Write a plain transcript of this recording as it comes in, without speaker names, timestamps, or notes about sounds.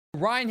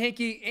Ryan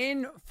Hickey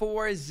in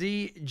for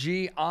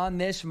ZG on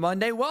this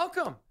Monday.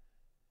 Welcome.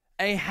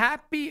 A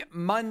happy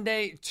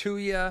Monday to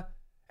you.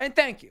 And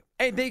thank you.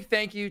 A big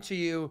thank you to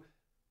you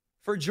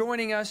for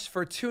joining us,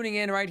 for tuning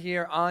in right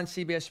here on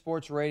CBS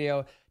Sports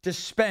Radio to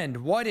spend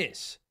what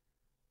is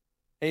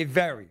a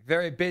very,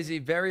 very busy,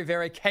 very,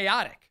 very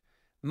chaotic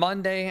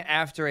Monday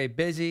after a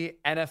busy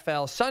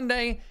NFL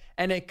Sunday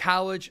and a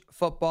college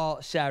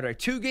football Saturday.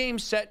 2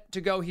 games set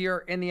to go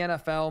here in the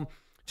NFL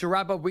to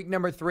wrap up week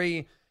number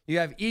 3. You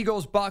have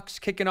Eagles-Bucks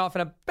kicking off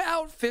in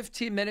about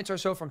 15 minutes or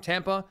so from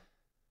Tampa.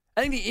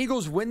 I think the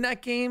Eagles win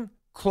that game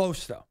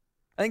close, though.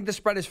 I think the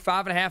spread is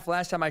 5.5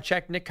 last time I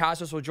checked. Nick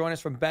Kostos will join us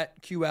from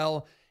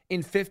BetQL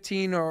in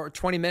 15 or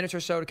 20 minutes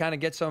or so to kind of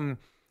get some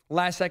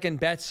last-second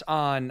bets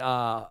on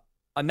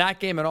that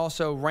game and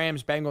also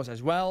Rams-Bengals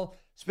as well.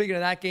 Speaking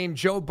of that game,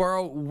 Joe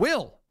Burrow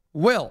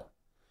will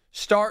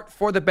start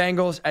for the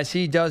Bengals as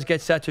he does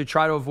get set to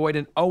try to avoid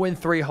an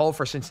 0-3 hole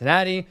for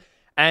Cincinnati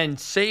and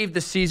save the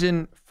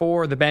season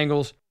for the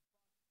Bengals,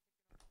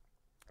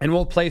 and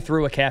we'll play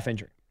through a calf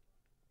injury.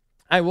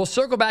 I will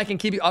circle back and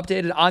keep you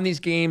updated on these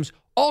games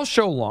all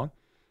show long.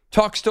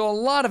 Talk still a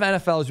lot of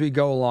NFL as we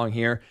go along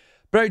here,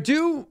 but I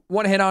do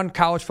want to hit on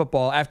college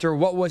football after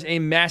what was a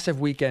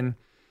massive weekend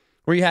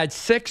where you had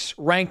 6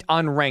 ranked,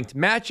 unranked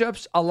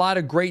matchups, a lot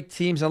of great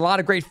teams, and a lot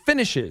of great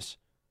finishes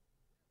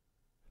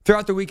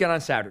throughout the weekend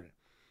on Saturday.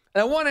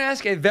 And I want to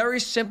ask a very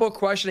simple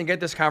question and get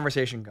this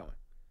conversation going.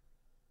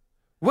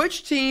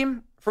 Which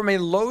team from a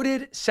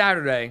loaded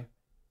Saturday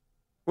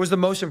was the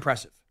most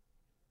impressive?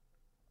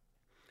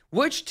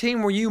 Which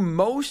team were you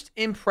most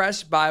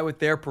impressed by with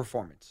their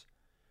performance?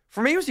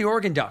 For me, it was the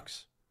Oregon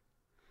Ducks.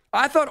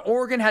 I thought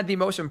Oregon had the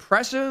most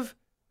impressive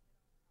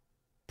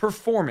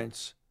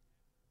performance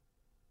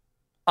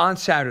on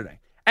Saturday.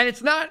 And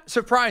it's not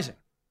surprising.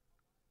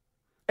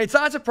 It's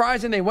not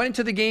surprising. They went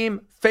into the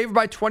game favored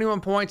by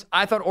 21 points.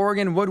 I thought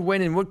Oregon would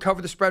win and would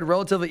cover the spread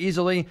relatively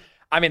easily.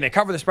 I mean, they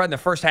covered the spread in the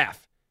first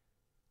half.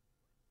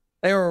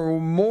 They were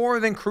more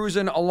than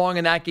cruising along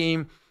in that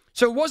game.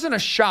 So it wasn't a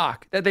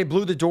shock that they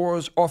blew the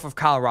doors off of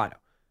Colorado.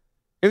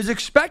 It was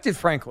expected,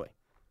 frankly.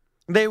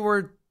 They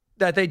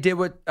did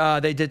what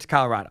they did to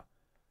Colorado.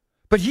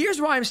 But here's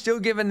why I'm still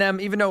giving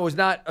them, even though it was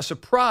not a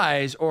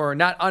surprise or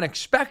not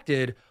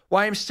unexpected,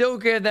 why I'm still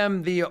giving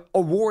them the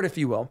award, if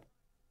you will,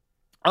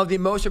 of the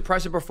most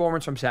impressive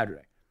performance from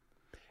Saturday.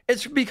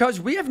 It's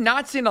because we have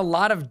not seen a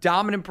lot of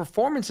dominant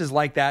performances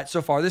like that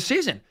so far this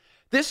season.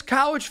 This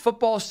college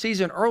football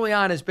season early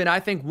on has been, I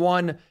think,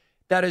 one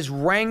that has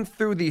rang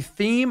through the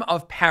theme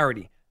of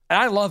parity.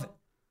 And I love it.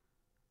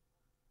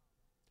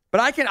 But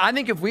I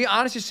think if we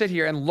honestly sit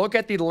here and look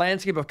at the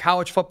landscape of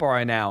college football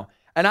right now,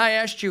 and I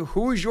asked you,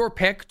 who is your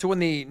pick to win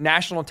the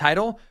national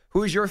title?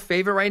 Who is your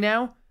favorite right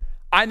now?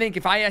 I think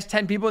if I ask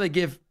 10 people, they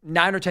give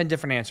 9 or 10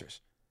 different answers.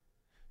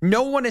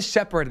 No one has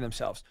separated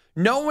themselves.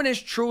 No one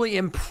is truly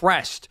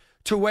impressed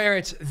to where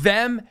it's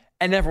them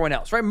and everyone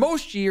else, right?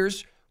 Most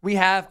years, we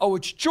have,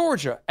 it's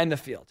Georgia and the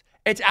field.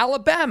 It's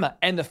Alabama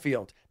and the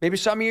field. Maybe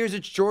some years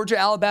it's Georgia,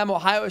 Alabama,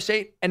 Ohio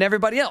State, and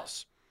everybody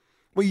else.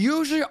 We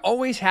usually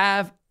always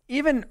have,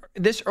 even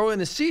this early in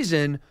the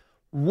season,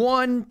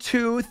 1,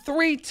 2,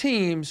 3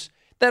 teams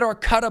that are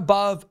cut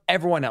above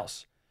everyone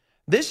else.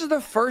 This is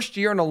the first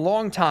year in a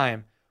long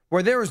time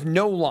where there is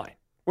no line,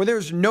 where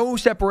there's no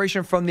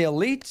separation from the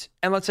elite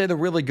and, let's say, the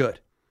really good,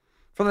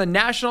 from the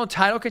national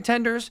title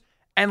contenders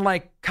and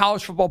like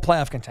college football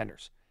playoff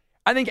contenders.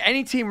 I think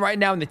any team right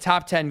now in the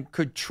top 10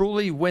 could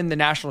truly win the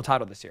national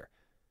title this year.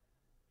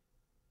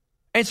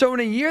 And so in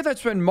a year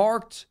that's been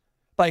marked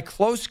by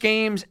close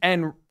games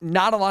and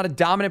not a lot of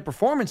dominant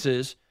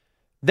performances,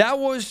 that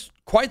was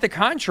quite the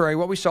contrary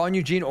what we saw in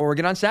Eugene,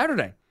 Oregon on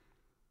Saturday.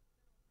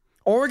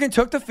 Oregon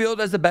took the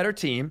field as the better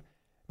team.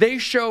 They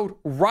showed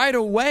right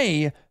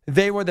away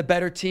they were the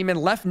better team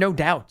and left no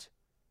doubt.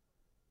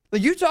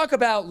 You talk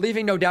about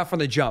leaving no doubt from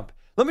the jump.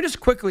 Let me just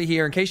quickly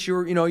here, in case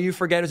you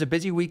forget, it was a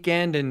busy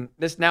weekend and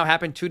this now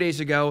happened 2 days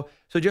ago.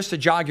 So just to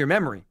jog your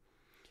memory,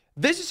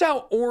 this is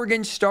how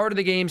Oregon started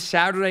the game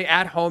Saturday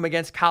at home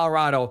against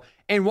Colorado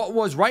in what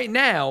was right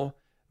now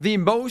the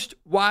most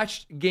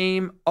watched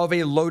game of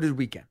a loaded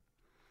weekend.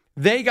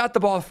 They got the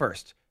ball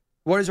first.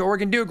 What does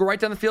Oregon do? Go right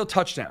down the field,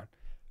 touchdown.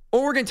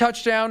 Oregon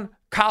touchdown,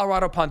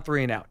 Colorado punt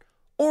 3 and out.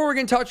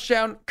 Oregon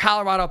touchdown,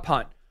 Colorado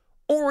punt.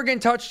 Oregon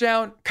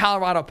touchdown,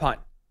 Colorado punt.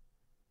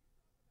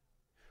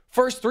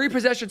 First 3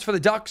 possessions for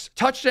the Ducks,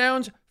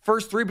 touchdowns.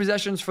 First 3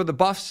 possessions for the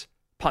Buffs,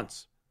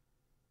 punts.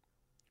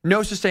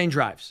 No sustained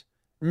drives.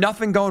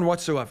 Nothing going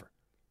whatsoever.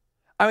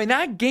 I mean,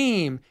 that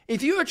game,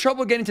 if you had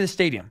trouble getting to the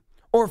stadium,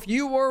 or if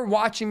you were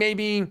watching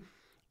maybe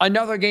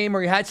another game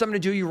or you had something to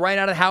do, you ran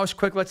out of the house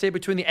quick, let's say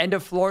between the end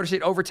of Florida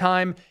State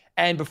overtime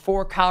and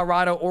before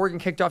Colorado, Oregon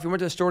kicked off, you went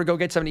to the store to go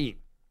get something to eat.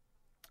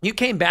 You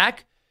came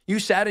back, you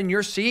sat in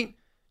your seat,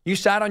 you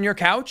sat on your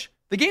couch,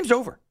 the game's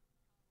over.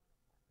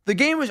 The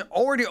game was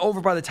already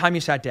over by the time you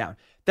sat down.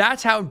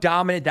 That's how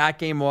dominant that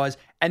game was,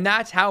 and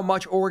that's how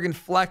much Oregon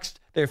flexed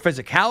their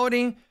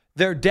physicality,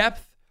 their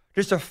depth,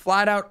 just to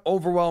flat out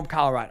overwhelm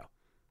Colorado.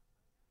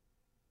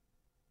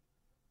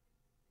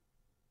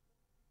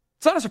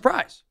 It's not a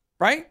surprise,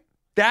 right?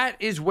 That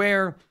is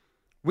where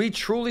we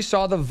truly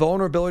saw the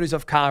vulnerabilities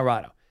of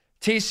Colorado.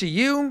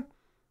 TCU,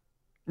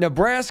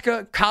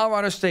 Nebraska,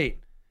 Colorado State,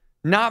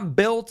 not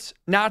built,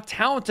 not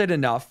talented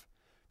enough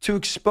to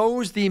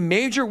expose the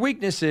major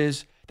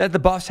weaknesses that the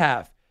Buffs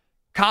have.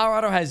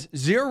 Colorado has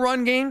zero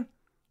run game,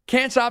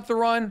 can't stop the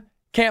run,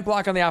 can't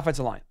block on the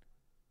offensive line.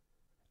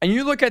 And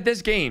you look at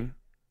this game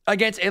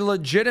against a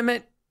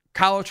legitimate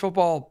college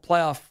football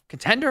playoff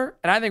contender,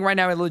 and I think right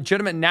now a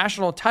legitimate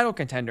national title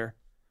contender.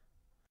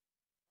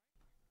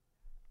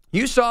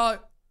 You saw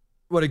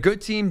what a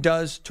good team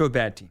does to a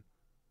bad team.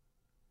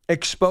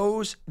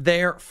 Expose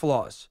their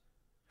flaws.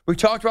 We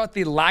talked about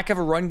the lack of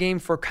a run game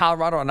for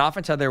Colorado on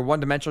offense, how they're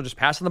one-dimensional just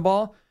passing the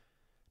ball.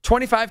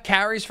 25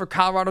 carries for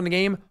Colorado in the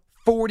game,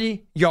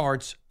 40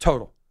 yards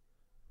total.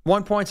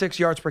 1.6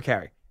 yards per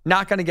carry.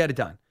 Not going to get it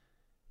done.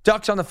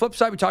 Ducks on the flip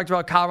side, we talked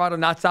about Colorado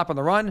not stopping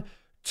the run.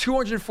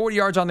 240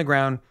 yards on the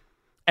ground.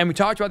 And we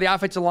talked about the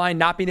offensive line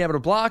not being able to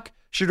block.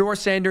 Shedeur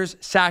Sanders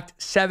sacked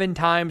 7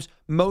 times,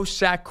 most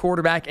sacked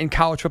quarterback in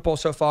college football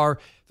so far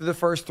through the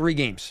first 3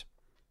 games.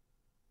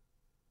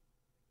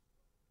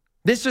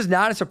 This is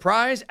not a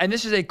surprise, and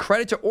this is a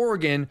credit to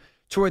Oregon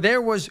to where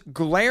there was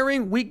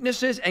glaring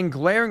weaknesses and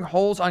glaring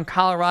holes on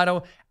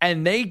Colorado,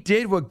 and they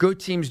did what good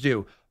teams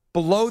do.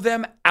 Blow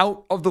them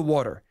out of the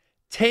water.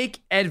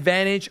 Take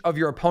advantage of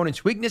your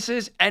opponent's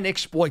weaknesses and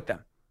exploit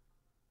them.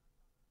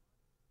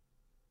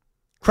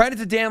 Credit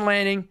to Dan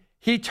Lanning.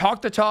 He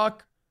talked the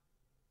talk.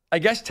 I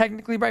guess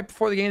technically right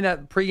before the game,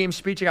 that pregame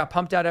speech, it got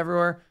pumped out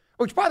everywhere.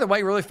 Which, by the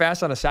way, really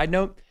fast on a side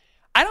note,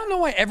 I don't know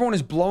why everyone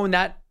is blowing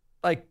that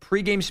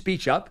pregame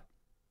speech up.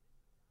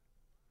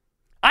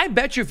 I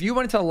bet you if you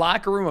went into the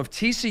locker room of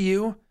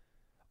TCU,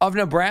 of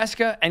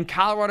Nebraska, and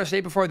Colorado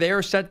State before they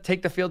were set to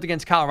take the field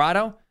against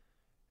Colorado,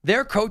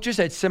 their coaches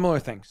had similar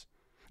things.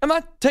 I'm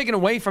not taking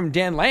away from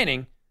Dan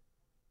Lanning.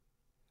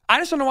 I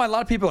just don't know why a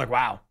lot of people are like,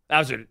 wow,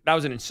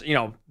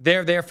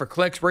 they're there for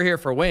clicks, we're here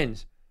for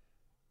wins.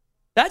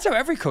 That's how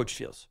every coach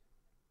feels.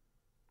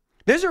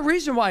 There's a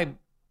reason why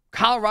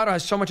Colorado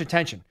has so much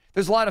attention.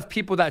 There's a lot of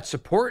people that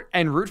support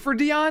and root for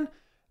Deion.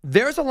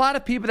 There's a lot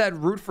of people that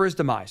root for his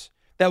demise,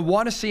 that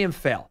want to see him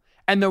fail.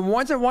 And the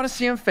ones that want to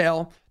see him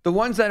fail, the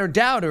ones that are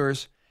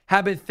doubters,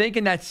 have been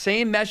thinking that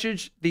same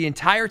message the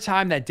entire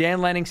time that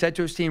Dan Lanning said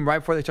to his team right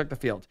before they took the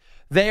field.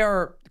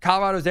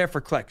 Colorado's there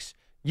for clicks,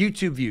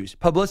 YouTube views,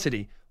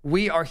 publicity.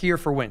 We are here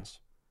for wins.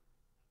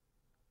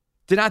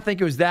 Did not think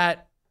it was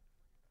that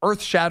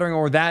earth-shattering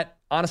or that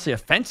honestly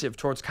offensive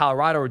towards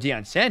Colorado or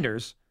Deion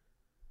Sanders.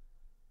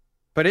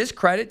 But his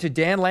credit, to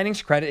Dan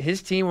Lanning's credit,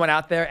 his team went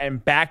out there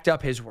and backed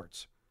up his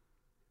words.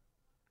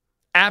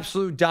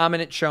 Absolute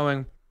dominant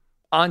showing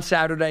on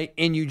Saturday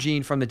in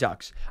Eugene from the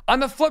Ducks. On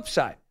the flip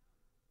side,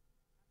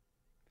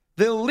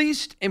 the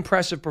least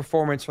impressive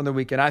performance from the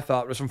weekend, I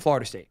thought, was from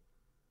Florida State.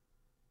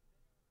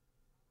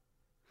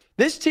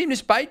 This team,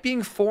 despite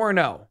being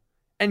 4-0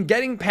 and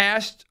getting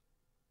past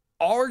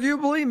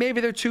arguably maybe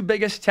their 2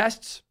 biggest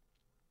tests,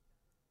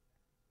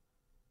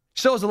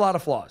 still has a lot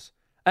of flaws.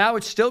 And I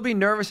would still be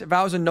nervous if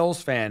I was a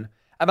Noles fan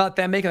about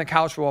them making the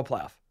college football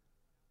playoff.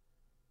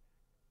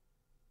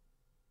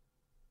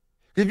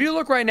 If you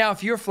look right now,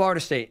 if you're Florida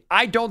State,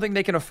 I don't think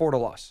they can afford a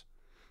loss.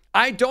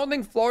 I don't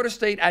think Florida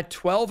State at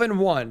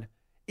 12-1,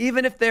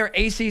 even if they're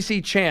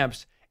ACC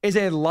champs, is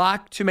a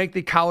lock to make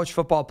the college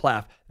football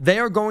playoff. They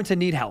are going to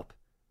need help.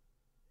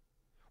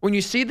 When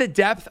you see the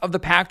depth of the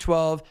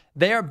Pac-12,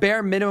 they are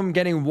bare minimum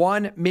getting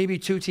 1, maybe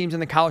 2 teams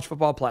in the college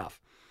football playoff.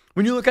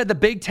 When you look at the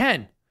Big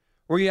Ten,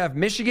 where you have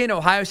Michigan,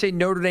 Ohio State,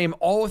 Notre Dame,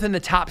 all within the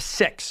top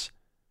 6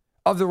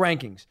 of the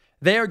rankings,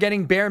 they are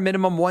getting bare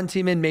minimum 1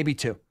 team in, maybe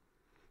 2.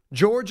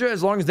 Georgia,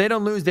 as long as they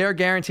don't lose, they're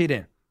guaranteed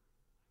in.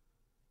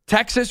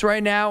 Texas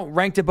right now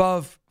ranked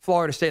above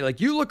Florida State.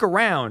 You look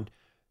around,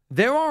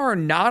 there are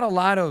not a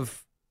lot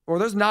of, or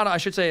there's not, I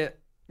should say,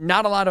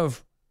 not a lot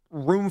of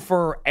room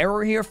for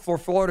error here for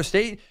Florida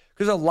State,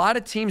 because a lot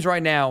of teams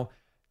right now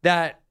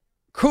that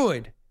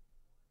could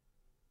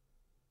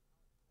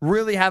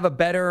really have a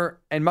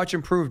better and much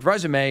improved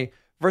resume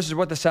versus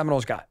what the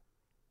Seminoles got.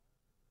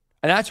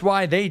 And that's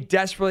why they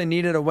desperately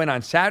needed a win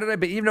on Saturday.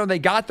 But even though they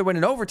got the win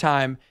in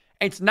overtime,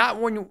 it's not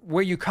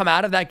where you come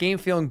out of that game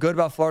feeling good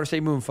about Florida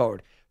State moving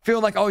forward.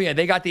 Feeling like, oh yeah,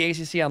 they got the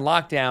ACC on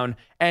lockdown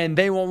and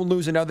they won't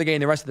lose another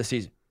game the rest of the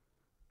season.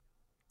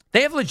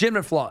 They have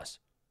legitimate flaws.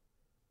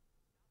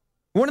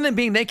 One of them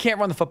being they can't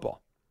run the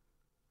football.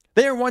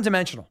 They are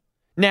one-dimensional.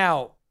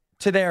 Now,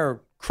 to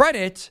their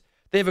credit,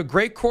 they have a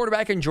great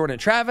quarterback in Jordan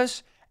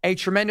Travis, a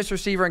tremendous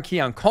receiver in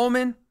Keon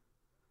Coleman.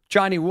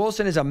 Johnny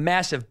Wilson is a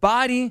massive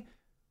body.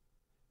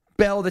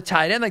 Bell, the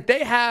tight end.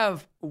 They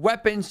have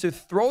weapons to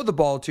throw the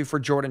ball to for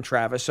Jordan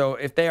Travis. So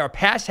if they are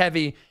pass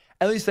heavy,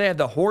 at least they have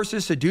the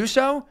horses to do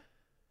so.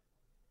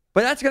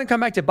 But that's going to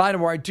come back to bite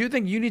them, where I do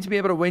think you need to be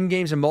able to win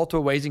games in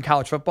multiple ways in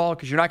college football,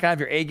 because you're not going to have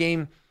your A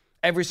game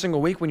every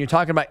single week when you're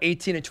talking about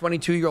 18 to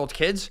 22-year-old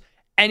kids.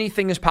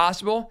 Anything is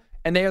possible,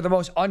 and they are the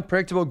most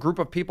unpredictable group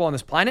of people on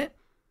this planet.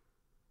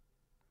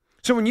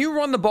 So when you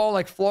run the ball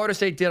like Florida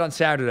State did on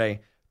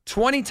Saturday,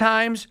 20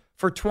 times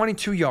for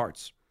 22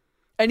 yards.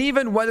 And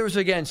even whether it was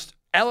against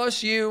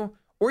LSU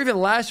or even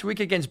last week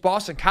against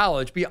Boston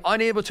College, be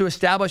unable to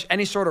establish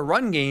any sort of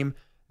run game,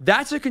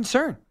 that's a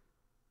concern.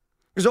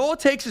 Because all it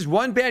takes is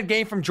one bad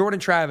game from Jordan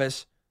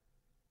Travis.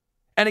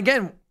 And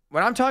again,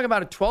 when I'm talking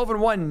about a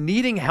 12-1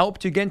 needing help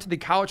to get into the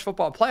college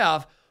football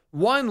playoff,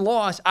 one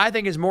loss I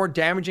think is more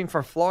damaging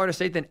for Florida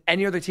State than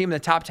any other team in the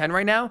top 10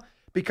 right now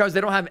because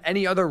they don't have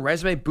any other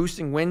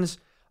resume-boosting wins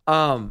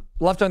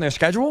left on their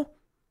schedule.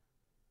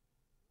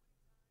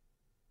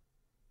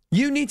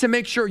 You need to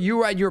make sure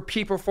you are at your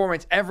peak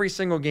performance every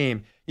single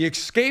game. You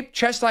escaped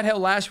Chestnut Hill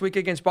last week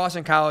against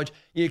Boston College.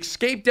 You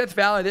escaped Death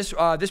Valley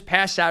this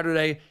past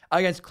Saturday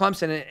against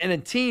Clemson, and a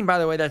team, by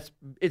the way, that's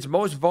its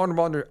most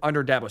vulnerable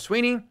under Dabo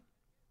Swinney,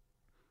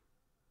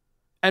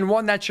 and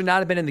one that should not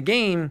have been in the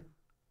game.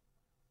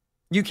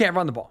 You can't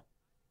run the ball.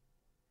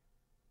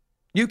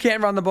 You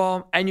can't run the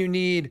ball, and you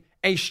need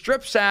a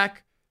strip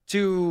sack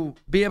to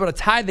be able to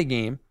tie the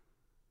game,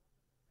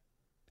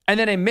 and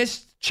then a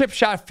missed chip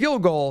shot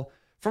field goal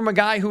from a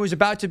guy who was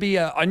about to be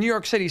a New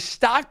York City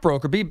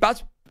stockbroker,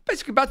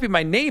 basically about to be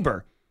my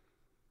neighbor.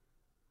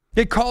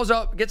 He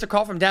gets a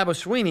call from Dabo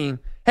Swinney,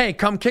 hey,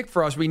 come kick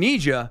for us, we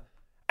need you,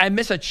 and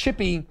miss a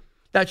chippy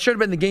that should have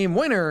been the game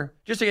winner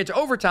just to get to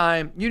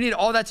overtime. You need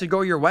all that to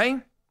go your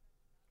way.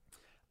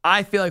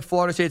 I feel like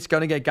Florida State's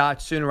going to get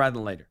got sooner rather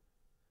than later.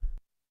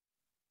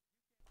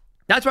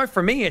 That's why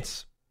for me,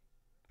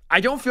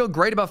 I don't feel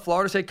great about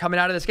Florida State coming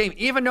out of this game,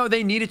 even though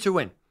they needed to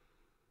win.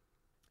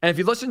 And if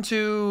you listen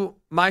to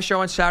my show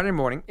on Saturday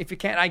morning, if you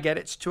can't, I get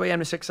it. It's 2 a.m.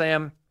 to 6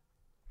 a.m.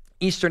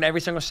 Eastern every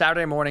single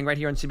Saturday morning right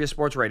here on CBS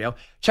Sports Radio.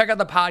 Check out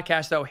the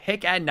podcast, though,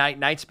 Hick at Night,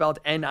 night spelled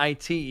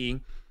Nite.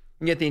 You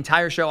can get the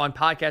entire show on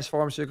podcast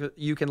form so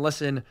you can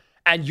listen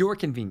at your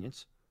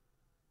convenience.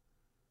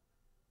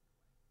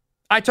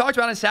 I talked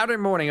about on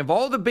Saturday morning of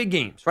all the big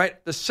games,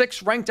 right? The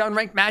 6 ranked,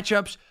 unranked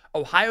matchups,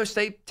 Ohio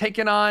State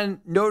taking on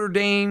Notre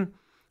Dame,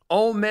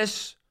 Ole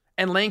Miss,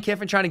 and Lane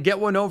Kiffin trying to get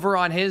one over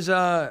on his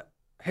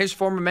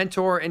former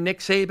mentor and Nick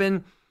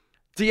Saban,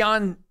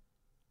 Deion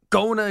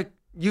going to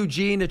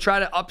Eugene to try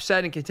to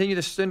upset and continue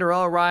the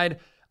Cinderella ride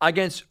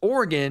against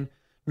Oregon.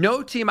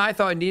 No team I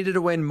thought needed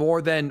to win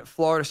more than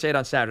Florida State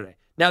on Saturday.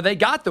 Now, they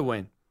got the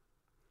win.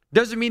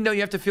 Doesn't mean, though,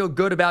 you have to feel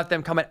good about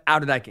them coming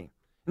out of that game.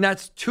 And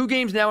that's 2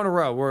 games now in a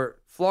row where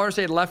Florida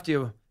State left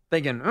you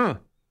thinking, yeah,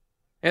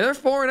 they're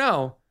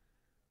 4-0.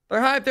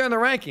 They're high up there in the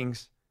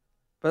rankings.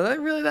 But are they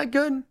really that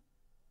good?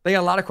 They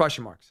got a lot of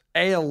question marks.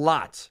 A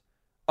lot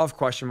of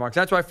question marks.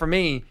 That's why for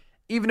me,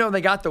 even though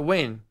they got the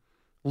win,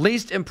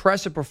 least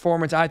impressive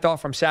performance I thought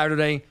from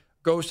Saturday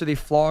goes to the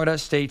Florida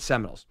State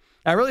Seminoles.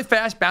 Now, really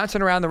fast,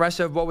 bouncing around the rest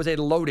of what was a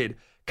loaded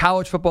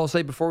college football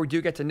slate before we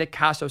do get to Nick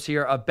Kostos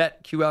here, a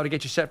BetQL to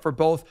get you set for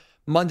both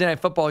Monday Night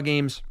Football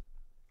games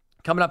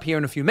coming up here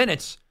in a few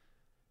minutes.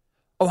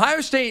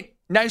 Ohio State,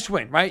 nice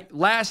win, right?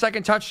 Last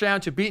second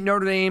touchdown to beat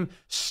Notre Dame,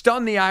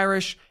 stun the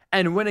Irish,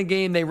 and win a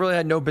game they really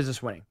had no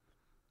business winning.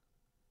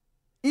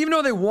 Even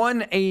though they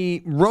won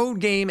a road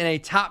game in a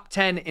top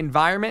 10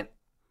 environment,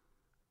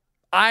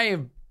 I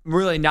am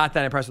really not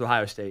that impressed with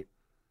Ohio State.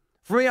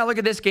 For me, I look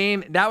at this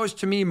game, that was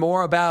to me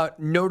more about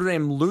Notre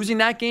Dame losing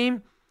that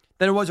game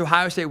than it was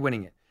Ohio State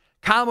winning it.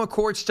 Kyle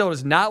McCord still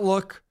does not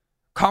look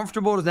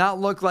comfortable, does not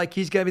look like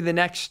he's going to be the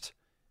next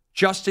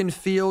Justin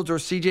Fields or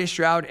CJ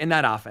Stroud in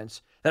that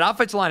offense. That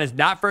offensive line is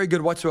not very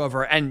good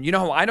whatsoever. And you know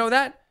how I know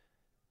that?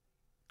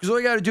 Because all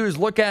you got to do is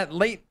look at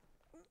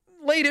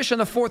late-ish in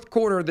the fourth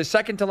quarter, the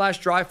second to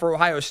last drive for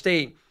Ohio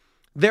State.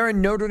 They're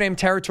in Notre Dame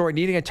territory,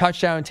 needing a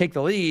touchdown and take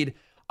the lead.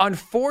 On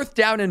 4th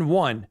down and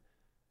 1,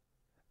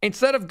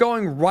 instead of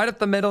going right up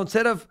the middle,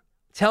 instead of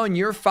telling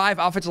your 5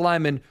 offensive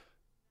linemen,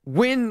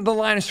 win the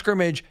line of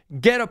scrimmage,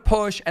 get a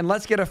push, and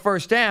let's get a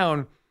first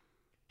down,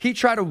 he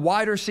tried a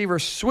wide receiver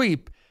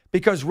sweep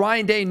because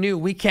Ryan Day knew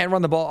we can't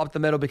run the ball up the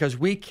middle because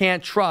we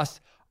can't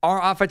trust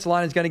our offensive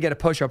line is going to get a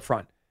push up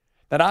front.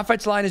 That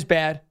offensive line is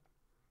bad.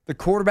 The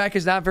quarterback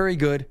is not very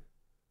good.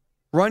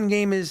 Run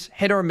game is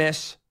hit or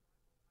miss.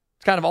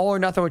 It's kind of all or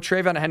nothing with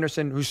Trayvon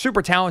Henderson, who's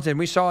super talented.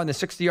 We saw in the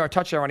 60-yard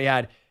touchdown he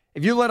had.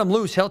 If you let him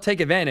loose, he'll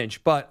take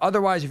advantage. But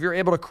otherwise, if you're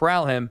able to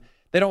corral him,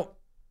 they don't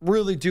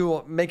really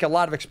make a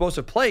lot of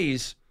explosive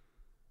plays.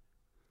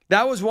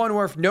 That was one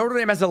where if Notre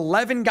Dame has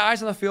 11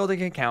 guys on the field, they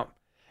can count.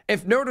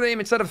 If Notre Dame,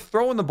 instead of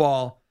throwing the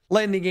ball,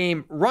 late in the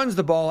game, runs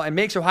the ball and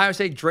makes Ohio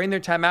State drain their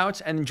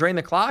timeouts and drain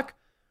the clock,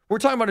 we're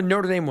talking about a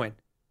Notre Dame win.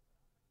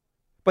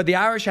 But the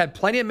Irish had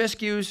plenty of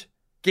miscues,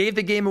 gave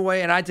the game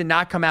away, and I did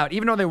not come out,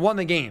 even though they won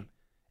the game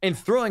in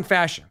thrilling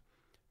fashion,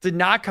 did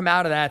not come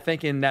out of that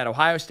thinking that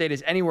Ohio State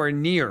is anywhere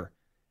near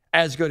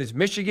as good as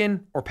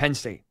Michigan or Penn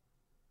State.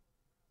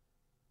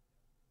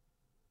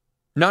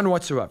 None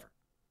whatsoever.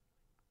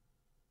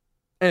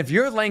 And if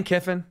you're Lane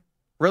Kiffin,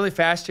 really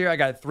fast here, I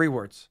got 3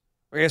 words.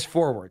 I guess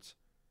 4 words.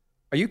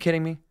 Are you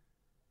kidding me?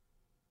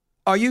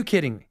 Are you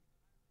kidding me?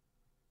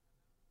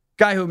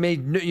 Guy who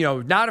made,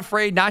 not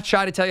afraid, not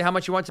shy to tell you how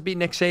much he wants to beat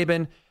Nick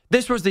Saban.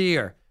 This was the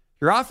year.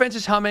 Your offense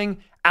is humming.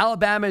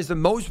 Alabama is the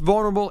most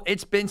vulnerable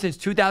it's been since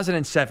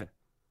 2007.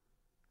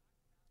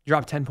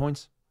 Dropped 10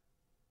 points.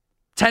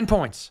 10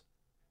 points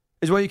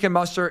is what you can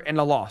muster in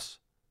a loss.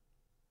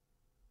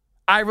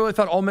 I really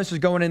thought Ole Miss was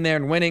going in there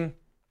and winning.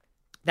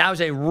 That was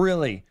a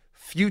really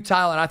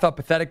futile and I thought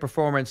pathetic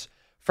performance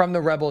from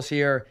the Rebels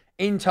here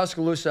in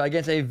Tuscaloosa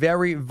against a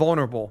very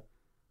vulnerable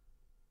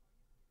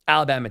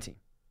Alabama team.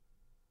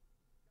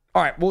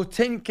 All right, we'll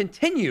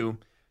continue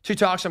to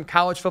talk some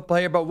college football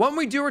here, but when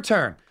we do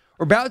return,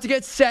 we're about to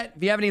get set.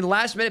 If you have any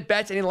last-minute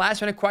bets, any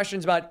last-minute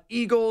questions about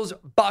Eagles,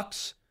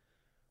 Bucks,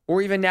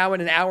 or even now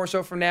in an hour or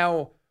so from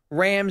now,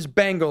 Rams,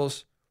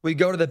 Bengals, we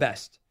go to the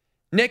best.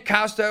 Nick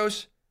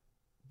Kostos,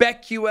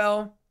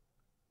 BetQL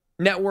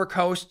network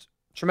host,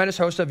 tremendous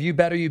host of You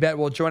Better You Bet,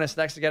 will join us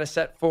next to get us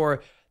set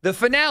for the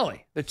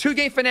finale, the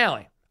two-game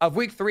finale of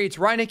Week 3. It's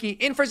Ryan Hickey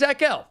in for Zach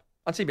Gelb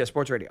on CBS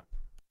Sports Radio.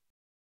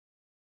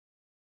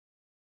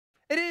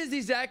 It is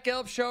the Zach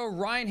Gelb Show.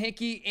 Ryan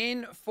Hickey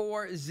in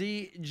for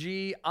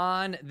ZG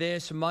on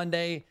this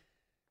Monday.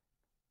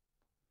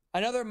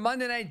 Another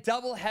Monday night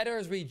doubleheader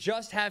as we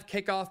just have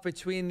kickoff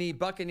between the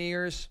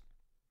Buccaneers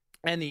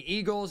and the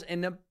Eagles.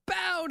 In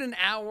about an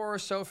hour or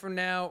so from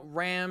now,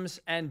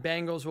 Rams and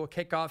Bengals will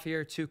kick off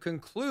here to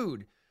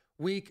conclude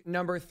week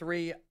number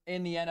 3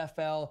 in the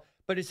NFL.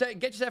 But to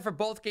get you set for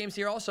both games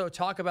here, also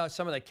talk about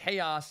some of the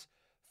chaos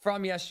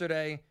from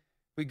yesterday.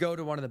 We go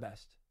to one of the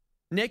best.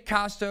 Nick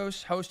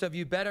Kostos, host of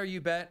You Better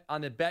You Bet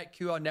on the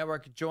BetQL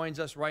Network,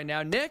 joins us right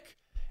now. Nick,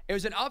 it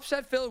was an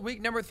upset-filled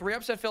week number 3,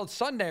 upset-filled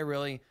Sunday,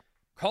 really.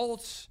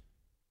 Colts,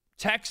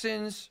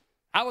 Texans,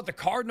 how about the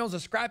Cardinals, the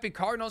scrappy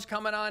Cardinals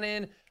coming on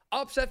in.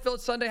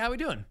 Upset-filled Sunday, how we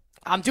doing?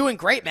 I'm doing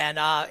great, man.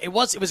 It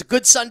was a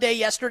good Sunday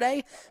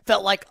yesterday.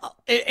 Felt like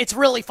it's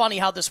really funny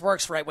how this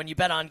works, right? When you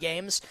bet on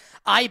games,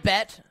 I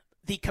bet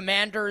the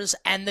Commanders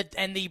and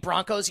the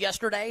Broncos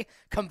yesterday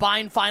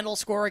combined final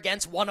score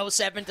against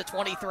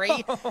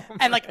 107-23,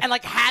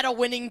 and had a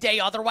winning day.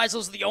 Otherwise,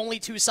 those are the only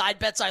two side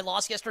bets I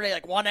lost yesterday.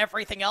 Like won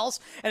everything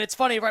else, and it's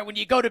funny, right? When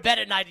you go to bed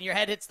at night and your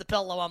head hits the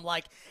pillow, I'm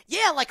like,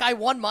 yeah, like I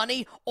won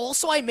money.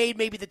 Also, I made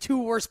maybe the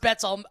 2 worst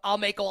bets I'll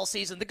make all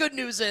season. The good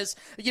news is,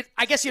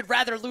 I guess you'd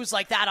rather lose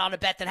like that on a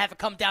bet than have it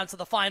come down to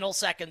the final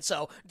second.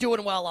 So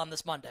doing well on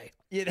this Monday.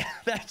 Yeah,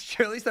 that's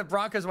true. At least the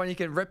Broncos one, you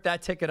can rip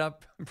that ticket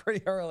up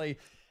pretty early.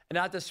 And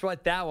not to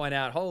sweat that one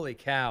out. Holy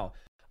cow.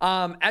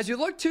 As you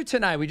look to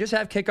tonight, we just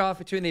have kickoff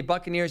between the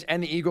Buccaneers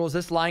and the Eagles.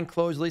 This line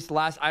closed, at least the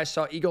last I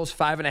saw, Eagles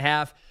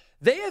 5.5.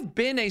 They have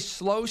been a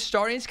slow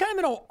start. It's kind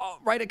of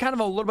been kind of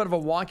a little bit of a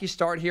wonky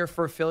start here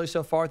for Philly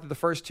so far through the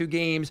first 2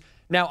 games.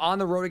 Now on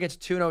the road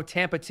against a 2-0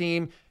 Tampa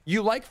team.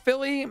 You like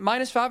Philly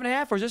minus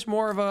 5.5, or is this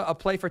more of a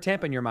play for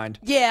Tampa in your mind?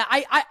 Yeah,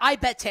 I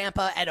bet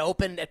Tampa at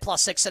open at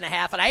plus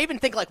 6.5, and I even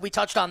think like we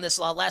touched on this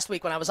last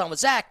week when I was on with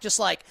Zach. Just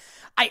like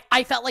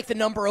I felt like the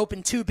number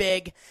opened too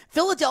big.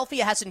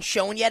 Philadelphia hasn't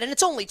shown yet, and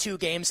it's only 2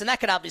 games, and that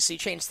could obviously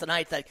change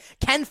tonight. Like,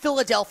 can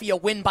Philadelphia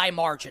win by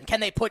margin?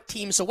 Can they put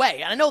teams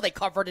away? And I know they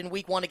covered in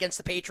Week 1 against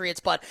the Patriots,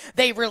 but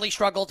they really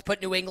struggled to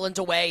put New England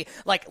away.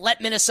 Like,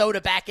 let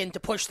Minnesota back in to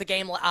push the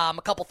game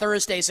a couple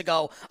Thursdays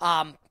ago.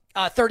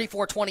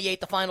 34-28,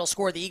 the final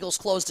score. The Eagles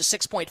closed to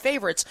 6-point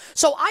favorites.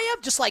 So I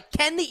have just like,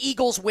 can the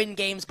Eagles win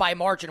games by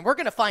margin? We're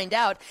going to find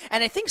out.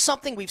 And I think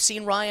something we've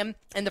seen, Ryan,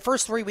 in the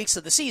first 3 weeks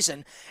of the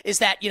season is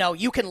that,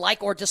 you can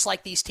like or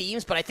dislike these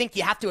teams, but I think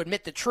you have to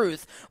admit the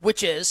truth,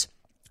 which is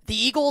the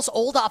Eagles'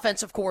 old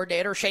offensive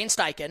coordinator, Shane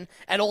Steichen,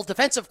 and old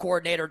defensive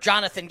coordinator,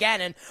 Jonathan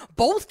Gannon,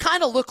 both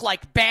kind of look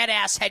like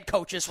badass head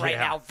coaches right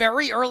now,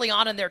 very early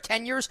on in their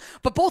tenures,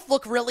 but both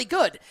look really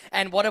good.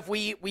 And what have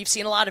we've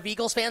seen a lot of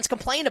Eagles fans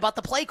complain about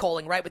the play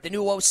calling, right, with the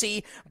new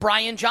OC,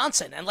 Brian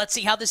Johnson. And let's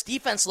see how this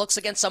defense looks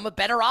against some of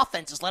better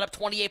offenses. Let up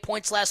 28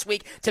 points last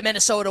week to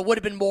Minnesota. Would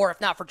have been more if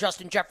not for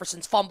Justin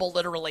Jefferson's fumble,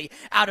 literally,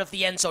 out of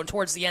the end zone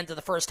towards the end of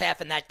the first half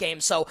in that game.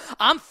 So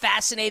I'm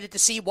fascinated to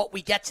see what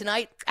we get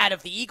tonight out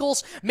of the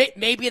Eagles.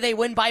 Maybe they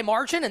win by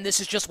margin, and this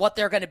is just what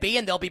they're going to be,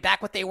 and they'll be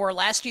back what they were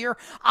last year.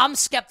 I'm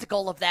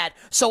skeptical of that,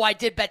 so I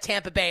did bet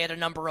Tampa Bay at a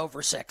number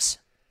over 6.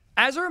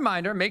 As a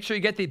reminder, make sure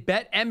you get the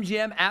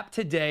BetMGM app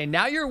today.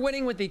 Now you're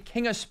winning with the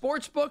king of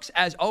sportsbooks.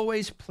 As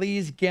always,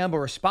 please gamble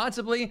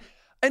responsibly.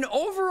 An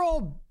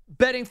overall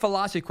betting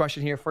philosophy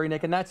question here for you,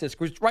 Nick, and that's this.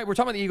 Right, we're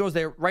talking about the Eagles.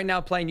 They're right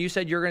now playing. You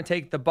said you're going to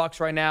take the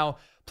Bucs right now,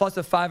 plus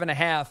a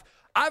 5.5.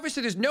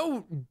 Obviously, there's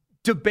no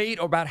debate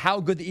about how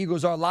good the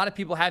Eagles are. A lot of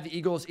people have the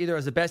Eagles either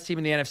as the best team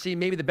in the NFC,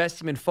 maybe the best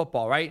team in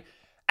football, right?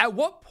 At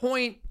what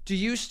point do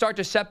you start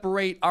to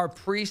separate our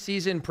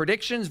preseason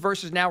predictions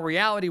versus now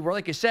reality where,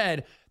 like you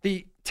said,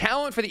 the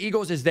talent for the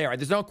Eagles is there?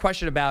 There's no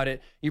question about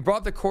it. You brought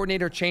up the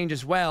coordinator change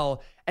as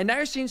well. And now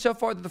you're seeing so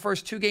far that the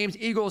first 2 games,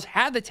 Eagles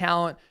have the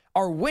talent,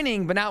 are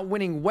winning, but not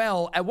winning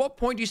well. At what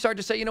point do you start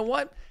to say, you know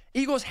what?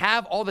 Eagles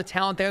have all the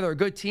talent there. They're a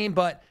good team,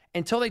 but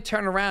until they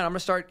turn around, I'm going to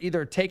start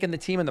either taking the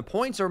team in the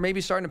points or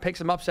maybe starting to pick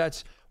some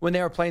upsets when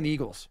they were playing the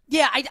Eagles.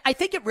 Yeah, I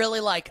think it really,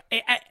 like,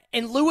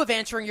 in lieu of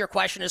answering your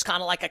question, is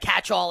kind of like a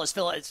catch-all. Is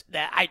Phil?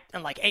 I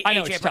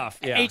know it's tough.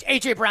 Yeah.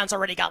 AJ Brown's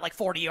already got like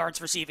 40 yards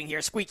receiving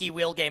here, squeaky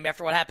wheel game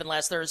after what happened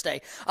last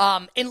Thursday.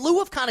 In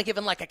lieu of kind of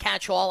giving like a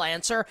catch-all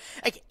answer,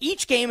 like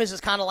each game is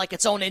kind of like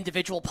its own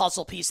individual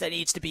puzzle piece that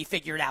needs to be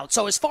figured out.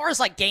 So as far as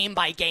like game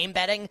by game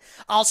betting,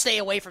 I'll stay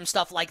away from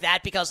stuff like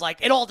that because like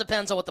it all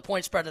depends on what the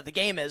point spread of the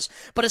game is.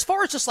 But as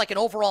far as just like an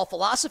overall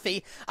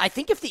philosophy, I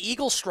think if the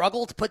Eagles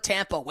struggle to put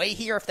Tampa away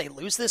here, if they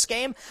lose this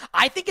game,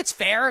 I think it's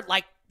fair,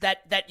 like,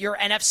 that your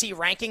NFC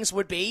rankings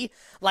would be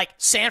like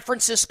San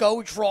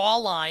Francisco, draw a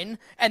line,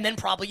 and then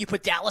probably you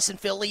put Dallas and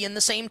Philly in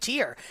the same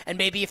tier. And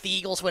maybe if the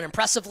Eagles win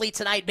impressively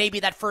tonight, maybe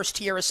that first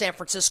tier is San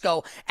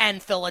Francisco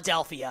and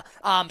Philadelphia.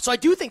 So I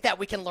do think that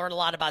we can learn a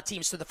lot about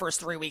teams through the first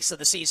 3 weeks of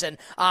the season.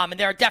 And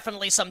there are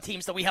definitely some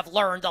teams that we have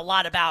learned a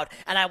lot about,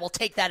 and I will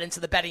take that into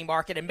the betting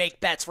market and make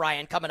bets,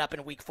 Ryan, coming up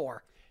in week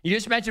 4. You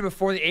just mentioned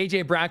before the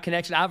A.J. Brown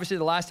connection. Obviously,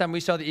 the last time we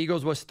saw the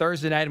Eagles was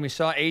Thursday night, and we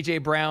saw A.J.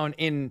 Brown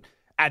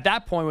at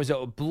that point was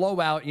a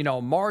blowout,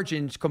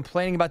 margins,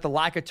 complaining about the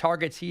lack of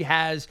targets he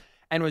has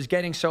and was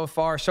getting so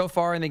far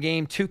in the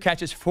game. 2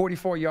 catches,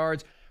 44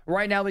 yards.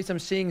 Right now, at least I'm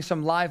seeing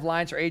some live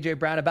lines for A.J.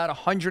 Brown. About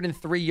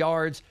 103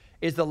 yards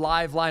is the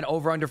live line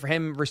over-under for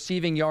him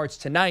receiving yards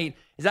tonight.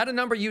 Is that a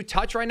number you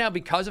touch right now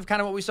because of kind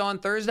of what we saw on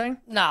Thursday?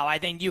 No, I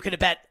think you could have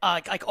bet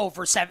like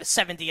over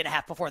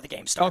 70.5 before the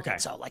game started. Okay.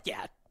 So, like,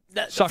 yeah.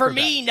 For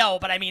me, no,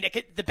 but I mean,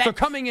 the bet. So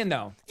coming in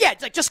though, yeah,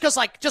 like just because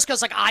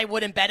I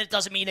wouldn't bet it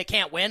doesn't mean it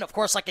can't win. Of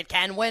course, like it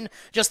can win.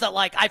 Just that,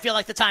 like, I feel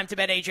like the time to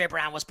bet AJ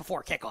Brown was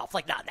before kickoff,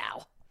 like not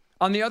now.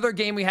 On the other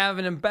game we have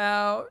in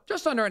about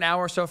just under an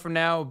hour or so from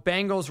now,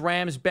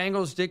 Bengals-Rams.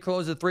 Bengals did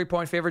close the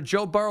 3-point favorite.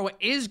 Joe Burrow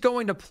is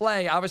going to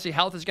play. Obviously,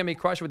 health is going to be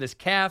crushed with his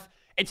calf.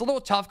 It's a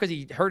little tough because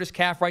he hurt his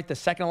calf right the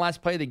second to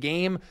last play of the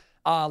game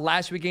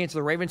last week against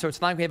the Ravens. So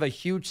it's not like we have a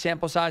huge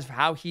sample size for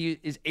how he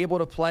is able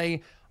to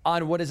play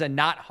on what is a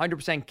not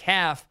 100%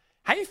 calf.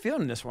 How are you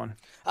feeling in this one?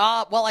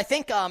 Well, I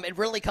think it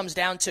really comes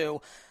down to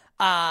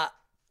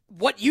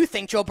what you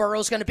think Joe Burrow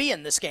is going to be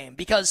in this game,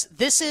 because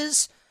this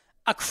is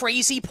a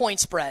crazy point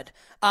spread.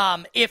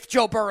 If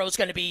Joe Burrow is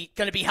going to be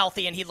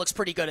healthy, and he looks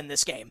pretty good in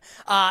this game.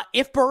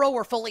 If Burrow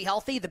were fully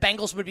healthy, the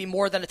Bengals would be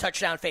more than a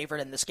touchdown favorite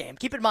in this game.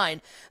 Keep in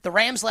mind, the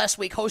Rams last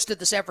week hosted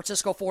the San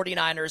Francisco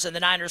 49ers, and the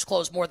Niners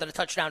closed more than a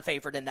touchdown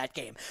favorite in that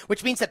game,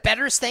 which means that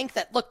bettors think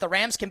that, look, the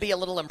Rams can be a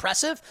little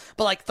impressive,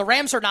 but like the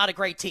Rams are not a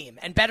great team,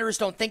 and bettors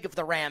don't think of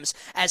the Rams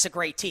as a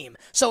great team.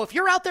 So if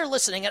you're out there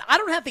listening, and I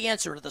don't have the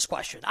answer to this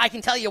question, I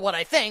can tell you what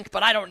I think,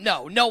 but I don't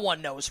know. No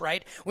one knows,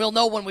 right? We'll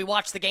know when we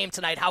watch the game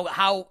tonight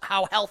how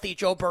healthy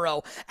Joe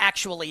Burrow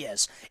actually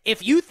is.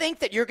 If you think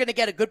that you're going to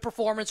get a good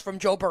performance from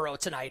Joe Burrow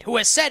tonight, who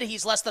has said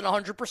he's less than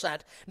 100%,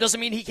 doesn't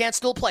mean he can't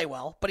still play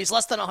well, but he's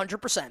less than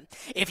 100%.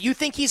 If you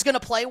think he's going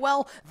to play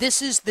well,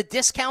 this is the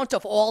discount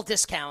of all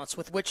discounts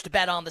with which to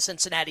bet on the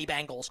Cincinnati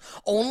Bengals.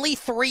 Only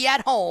 3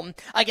 at home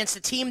against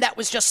a team that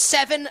was just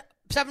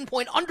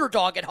 7-point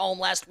underdog at home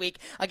last week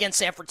against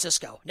San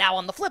Francisco. Now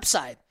on the flip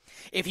side,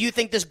 if you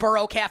think this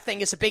Burrow calf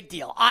thing is a big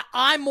deal,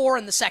 I'm more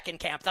in the second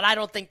camp, that I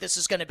don't think this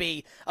is going to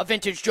be a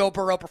vintage Joe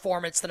Burrow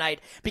performance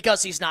tonight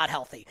because he's not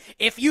healthy.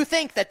 If you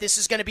think that this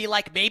is going to be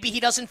like maybe he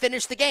doesn't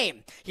finish the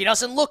game, he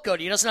doesn't look good,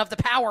 he doesn't have the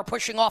power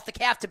pushing off the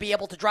calf to be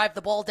able to drive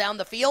the ball down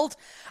the field,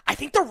 I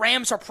think the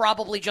Rams are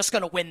probably just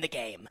going to win the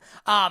game.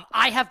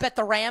 I have bet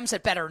the Rams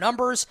at better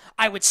numbers.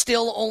 I would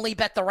still only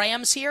bet the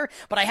Rams here,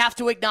 but I have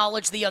to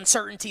acknowledge the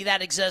uncertainty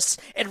that exists.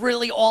 It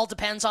really all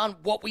depends on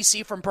what we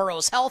see from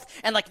Burrow's health,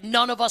 and like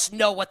none of us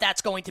know what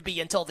that's going to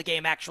be until the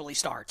game actually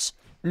starts.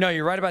 No,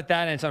 you're right about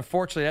that, and it's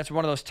unfortunately that's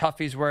one of those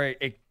toughies where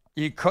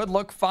it could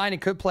look fine,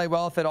 it could play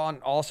well with it on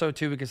also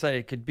too. We could say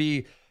it could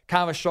be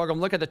kind of a struggle.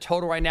 Look at the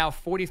total right now,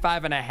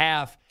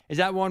 45.5. Is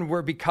that one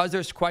where, because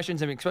there's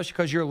questions, I mean, especially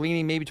because you're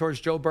leaning maybe towards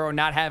Joe Burrow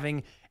not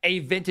having a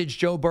vintage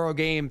Joe Burrow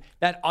game,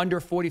 that under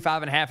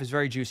 45.5 is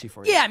very juicy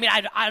for you? Yeah, I mean,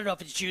 I don't know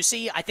if it's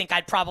juicy. I think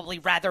I'd probably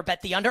rather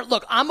bet the under.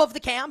 Look, I'm of the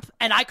camp,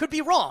 and I could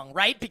be wrong,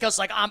 right? Because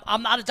like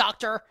I'm not a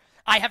doctor.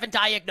 I haven't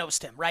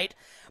diagnosed him, right?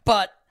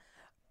 But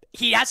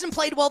he hasn't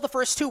played well the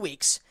first 2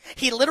 weeks.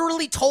 He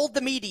literally told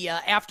the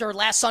media after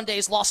last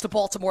Sunday's loss to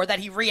Baltimore that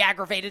he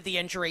re-aggravated the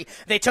injury.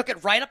 They took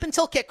it right up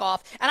until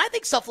kickoff. And I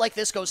think stuff like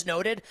this goes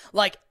noted.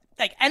 Like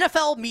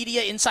NFL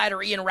media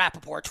insider Ian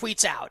Rappaport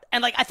tweets out,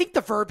 and like I think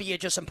the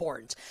verbiage is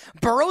important.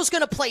 Burrow's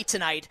going to play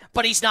tonight,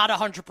 but he's not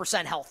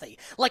 100% healthy.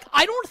 Like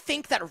I don't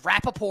think that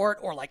Rappaport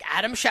or like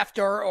Adam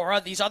Schefter or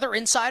these other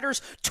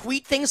insiders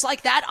tweet things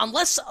like that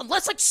unless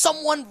like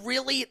someone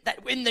really that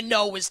in the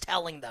know is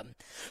telling them.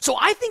 So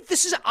I think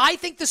this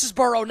is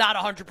Burrow not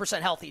 100%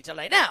 healthy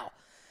tonight. Now,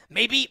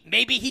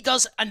 Maybe he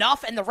does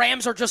enough and the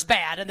Rams are just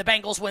bad and the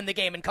Bengals win the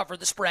game and cover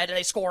the spread and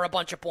they score a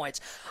bunch of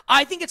points.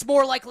 I think it's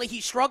more likely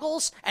he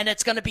struggles and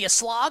it's going to be a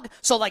slog.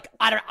 So like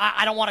I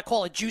don't want to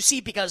call it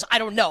juicy because I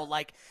don't know.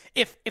 Like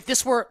if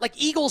this were like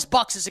Eagles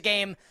Bucks is a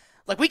game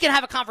Like, we can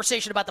have a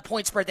conversation about the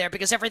point spread there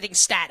because everything's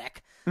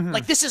static.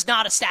 Like, this is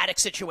not a static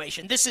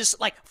situation. This is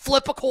like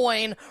flip a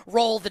coin,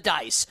 roll the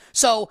dice.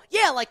 So,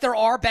 yeah, like there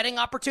are betting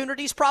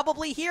opportunities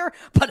probably here,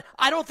 but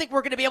I don't think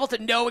we're going to be able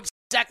to know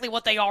exactly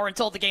what they are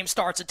until the game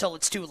starts, until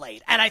it's too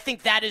late. And I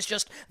think that is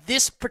just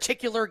this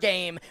particular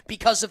game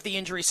because of the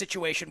injury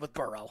situation with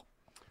Burrow.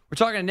 We're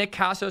talking to Nick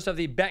Kostos of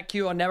the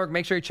BetQL Network.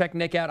 Make sure you check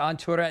Nick out on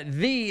Twitter at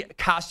the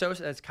Kostos.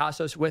 That's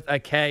Kostos with a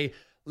K.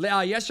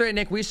 Yesterday,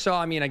 Nick, we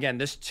saw, again,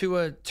 this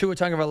Tua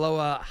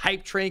Tagovailoa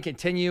hype train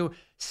continue.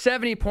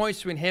 70 points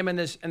between him and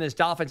this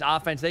Dolphins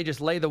offense. They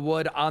just lay the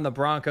wood on the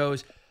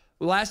Broncos.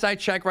 Last I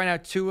checked, right now,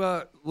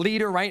 Tua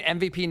leader, right?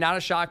 MVP, not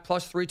a shock,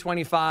 plus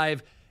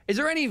 325. Is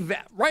there any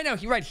right now?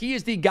 He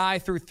is the guy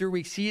through 3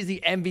 weeks. He is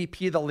the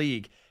MVP of the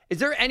league. Is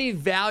there any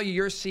value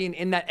you're seeing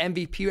in that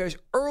MVP race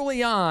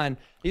early on?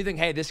 You think,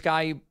 hey, this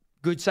guy,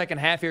 good second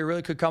half here,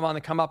 really could come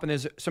up, and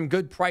there's some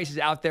good prices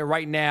out there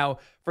right now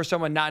for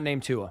someone not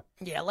named Tua.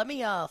 Yeah, let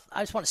me. I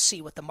just want to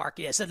see what the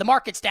market is. The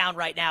market's down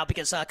right now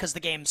because the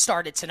game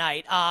started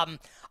tonight.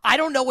 I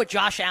don't know what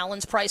Josh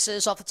Allen's price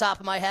is off the top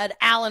of my head.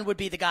 Allen would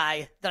be the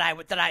guy that I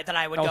would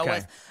go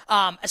with,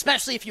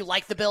 especially if you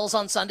like the Bills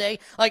on Sunday.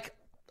 Like,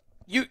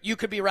 you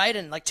could be right,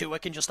 and like Tua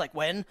can just like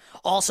win.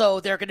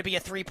 Also, they're going to be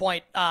a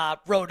 3-point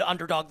road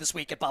underdog this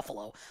week at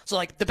Buffalo. So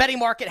like the betting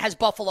market has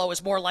Buffalo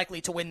is more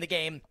likely to win the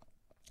game.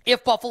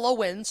 If Buffalo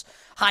wins,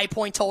 high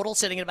point total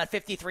sitting at about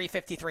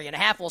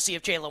 53.5. We'll see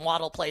if Jalen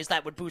Waddle plays.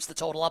 That would boost the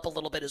total up a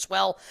little bit as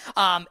well.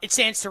 It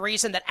stands to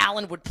reason that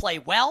Allen would play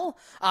well.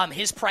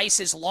 His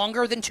price is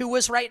longer than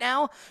Tua's right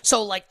now.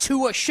 So, like,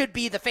 Tua should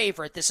be the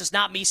favorite. This is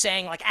not me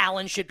saying, like,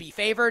 Allen should be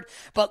favored.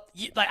 But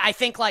I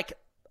think, like,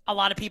 a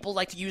lot of people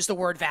like to use the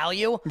word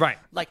value. Right.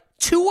 Like,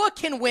 Tua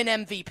can win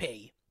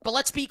MVP. But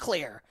let's be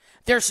clear.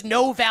 There's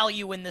no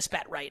value in this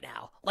bet right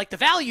now. Like, the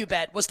value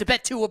bet was to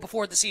bet Tua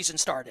before the season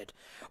started.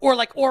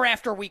 Or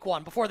after week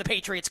 1, before the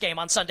Patriots game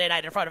on Sunday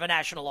night in front of a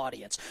national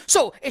audience.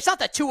 So, it's not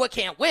that Tua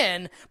can't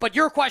win, but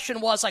your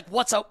question was, like,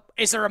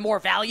 is there a more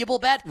valuable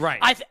bet? Right.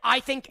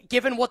 I think,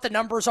 given what the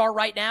numbers are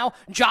right now,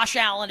 Josh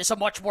Allen is a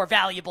much more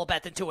valuable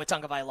bet than Tua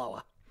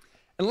Tagovailoa.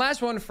 And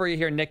last one for you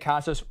here, Nick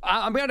Kostos.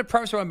 I'm going to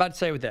preface what I'm about to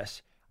say with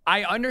this.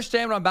 I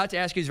understand what I'm about to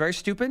ask you is very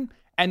stupid.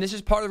 And this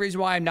is part of the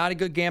reason why I'm not a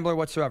good gambler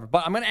whatsoever.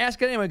 But I'm going to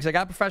ask it anyway because I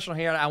got a professional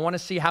here. And I want to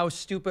see how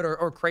stupid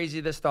or crazy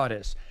this thought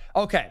is.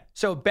 Okay,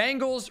 so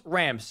Bengals,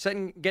 Rams,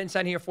 getting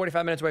sent here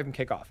 45 minutes away from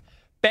kickoff.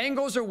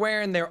 Bengals are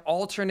wearing their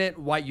alternate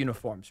white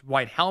uniforms.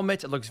 White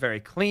helmets. It looks very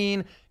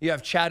clean. You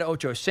have Chad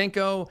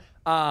Ochocinco.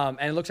 And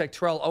it looks like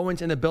Terrell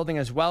Owens in the building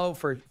as well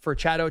for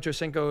Chad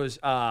Ochocinco's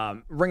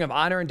Ring of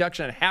Honor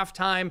induction at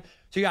halftime.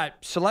 So you got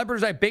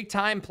celebrities, like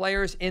big-time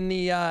players in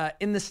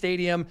the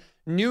stadium,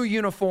 new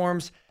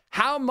uniforms.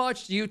 How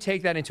much do you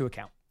take that into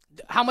account?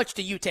 How much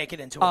do you take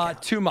it into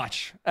account? Too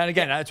much. And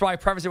again, that's why I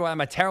preface it with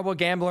I'm a terrible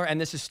gambler and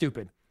this is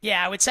stupid.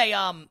 Yeah, I would say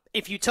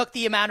if you took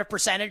the amount of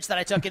percentage that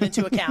I took it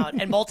into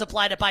account and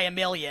multiplied it by 1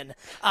 million,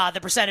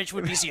 the percentage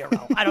would be 0.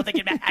 I think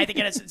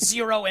it has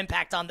 0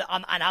 impact on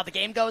how the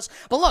game goes.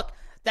 But look,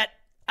 that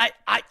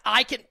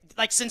I can,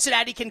 like,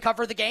 Cincinnati can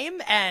cover the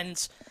game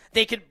and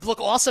they could look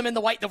awesome in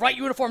the white. The white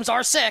uniforms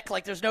are sick,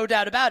 like there's no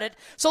doubt about it.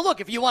 So look,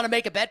 if you want to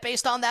make a bet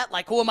based on that,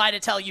 like, who am I to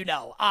tell you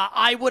no?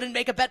 I wouldn't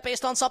make a bet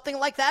based on something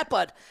like that,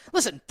 but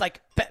listen, like,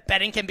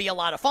 betting can be a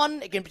lot of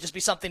fun. It can just be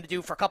something to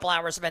do for a couple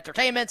hours of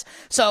entertainment.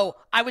 So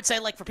I would say,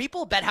 like, for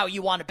people, bet how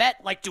you want to bet.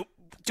 Like,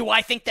 do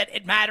I think that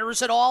it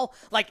matters at all?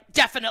 Like,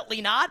 definitely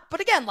not.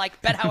 But again,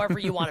 like, bet however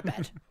you want to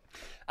bet.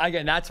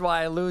 Again, that's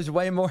why I lose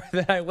way more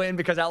than I win,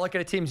 because I look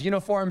at a team's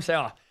uniform and say,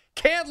 oh,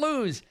 can't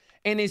lose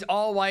in these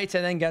all whites,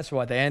 and then guess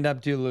what? They end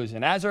up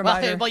losing. As a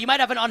reminder, well, you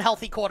might have an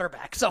unhealthy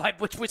quarterback, so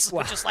which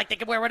is like they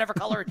can wear whatever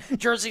color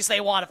jerseys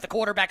they want. If the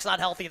quarterback's not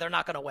healthy, they're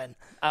not going to win.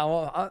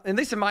 At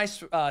least in my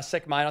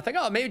sick mind, I'll think,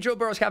 oh, maybe Joe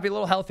Burrow's got to be a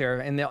little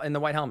healthier in the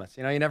white helmets.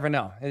 You know, you never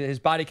know. His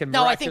body can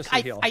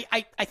miraculously heal.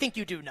 I think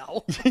you do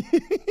know.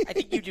 I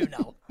think you do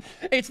know.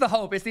 It's the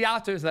hope. It's the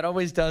optimism that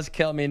always does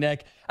kill me,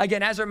 Nick.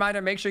 Again, as a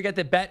reminder, make sure you get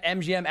the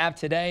BetMGM app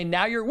today.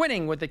 Now you're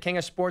winning with the king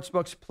of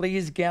sportsbooks.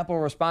 Please gamble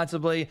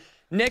responsibly.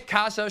 Nick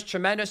Kostos,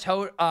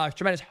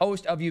 tremendous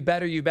host of You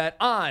Better You Bet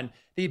on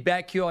the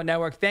BetQL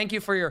Network. Thank you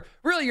for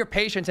your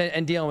patience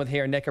and dealing with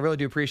here, Nick. I really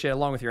do appreciate it,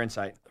 along with your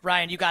insight.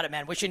 Ryan, you got it,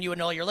 man. Wishing you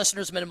and all your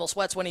listeners minimal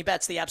sweats, winning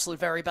bets, the absolute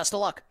very best of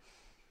luck.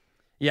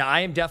 Yeah, I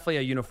am definitely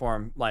a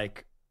uniform,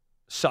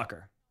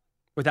 sucker,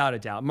 without a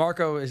doubt.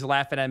 Marco is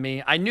laughing at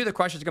me. I knew the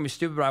question was going to be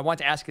stupid, but I want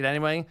to ask it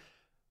anyway.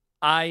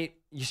 Let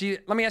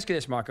me ask you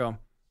this, Marco.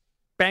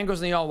 Bengals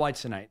in the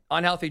all-whites tonight.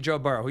 Unhealthy Joe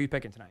Burrow. Who are you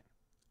picking tonight?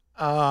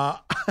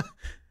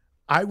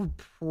 I would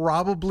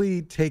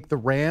probably take the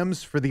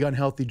Rams for the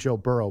unhealthy Joe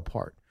Burrow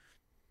part.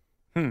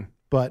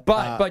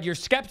 But you're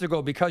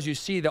skeptical because you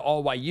see the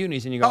all white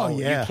unis and you go,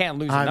 you can't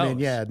lose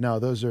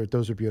those.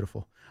 Those are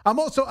beautiful.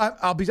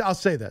 I'll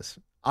say this.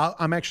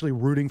 I'm actually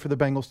rooting for the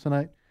Bengals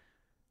tonight.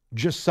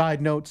 Just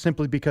side note,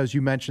 simply because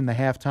you mentioned the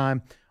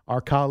halftime,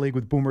 our colleague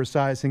with Boomer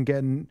Esiason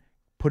getting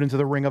put into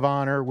the Ring of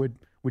Honor with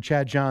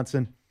Chad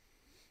Johnson.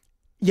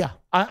 Yeah,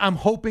 I'm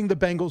hoping the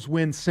Bengals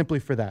win simply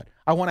for that.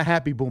 I want a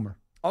happy Boomer.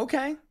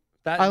 Okay.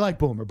 I like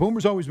Boomer.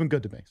 Boomer's always been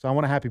good to me, so I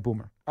want a happy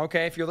Boomer.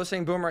 Okay, if you're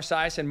listening, Boomer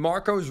Esiason,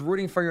 Marco's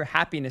rooting for your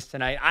happiness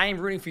tonight. I am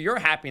rooting for your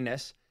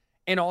happiness,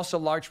 and also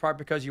large part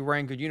because you're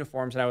wearing good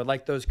uniforms, and I would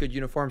like those good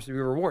uniforms to be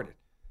rewarded.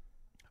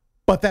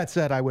 But that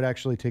said, I would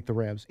actually take the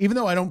Rams. Even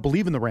though I don't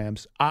believe in the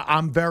Rams,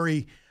 I'm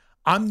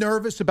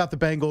nervous about the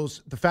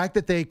Bengals. The fact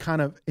that they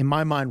kind of, in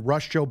my mind,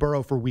 rushed Joe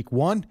Burrow for week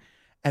 1,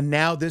 and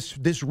now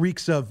this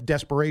reeks of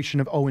desperation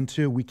of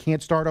 0-2. We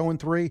can't start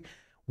 0-3.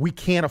 We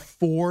can't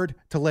afford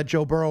to let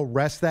Joe Burrow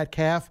rest that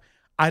calf.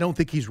 I don't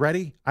think he's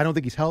ready. I don't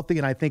think he's healthy,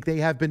 and I think they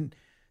haven't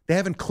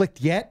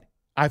clicked yet.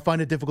 I find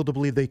it difficult to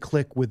believe they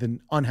click with an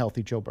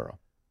unhealthy Joe Burrow.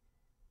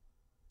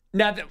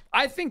 Now,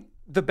 I think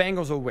the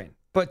Bengals will win.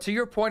 But to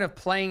your point of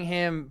playing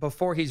him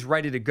before he's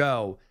ready to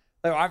go,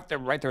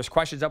 right, there's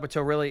questions up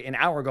until really an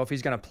hour ago if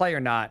he's going to play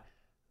or not.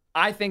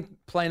 I think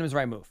playing him is the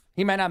right move.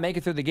 He might not make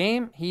it through the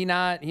game. He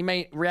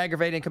may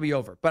re-aggravate and it could be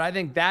over. But I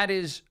think that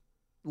is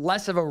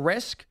less of a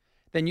risk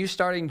than you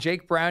starting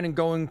Jake Brown and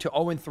going to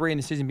 0-3 and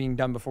the season being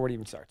done before it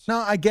even starts. No,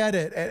 I get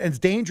it. It's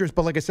dangerous,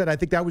 but like I said, I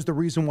think that was the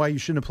reason why you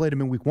shouldn't have played him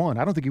in week 1.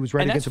 I don't think he was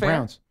ready against the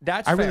Browns.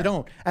 I really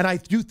don't. And I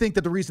do think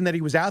that the reason that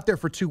he was out there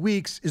for 2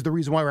 weeks is the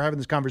reason why we're having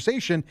this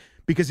conversation,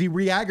 because he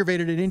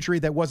re-aggravated an injury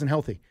that wasn't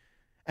healthy.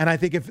 And I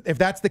think if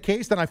that's the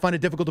case, then I find it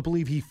difficult to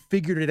believe he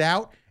figured it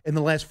out in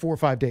the last 4 or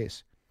 5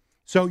 days.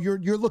 So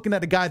you're looking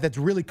at a guy that's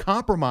really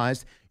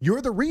compromised.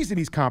 You're the reason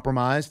he's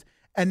compromised,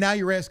 and now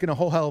you're asking a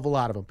whole hell of a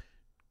lot of him.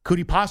 Could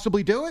he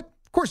possibly do it?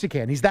 Of course he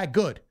can. He's that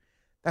good.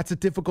 That's a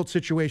difficult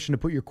situation to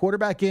put your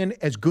quarterback in,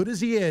 as good as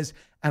he is,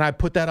 and I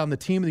put that on the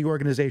team and the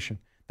organization.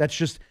 That's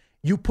just,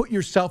 you put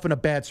yourself in a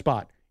bad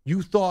spot.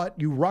 You thought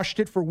you rushed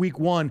it for week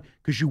 1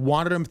 because you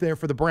wanted him there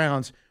for the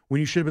Browns when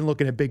you should have been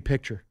looking at big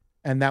picture,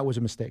 and that was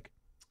a mistake.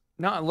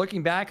 No,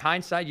 looking back,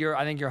 hindsight,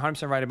 I think you're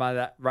 100%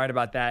 right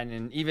about that.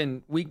 And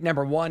even week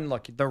number 1,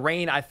 look, the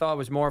rain I thought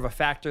was more of a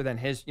factor than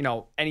his,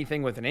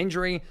 anything with an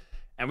injury.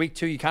 And week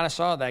 2, you kind of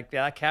saw that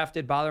calf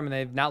did bother him, and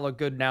they've not looked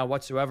good now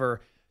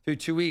whatsoever through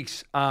 2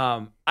 weeks.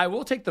 I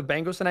will take the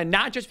Bengals tonight,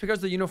 not just because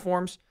of the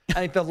uniforms. I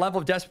think the level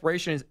of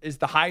desperation is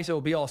the highest it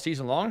will be all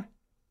season long.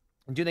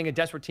 I do think a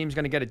desperate team is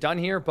going to get it done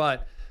here,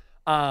 but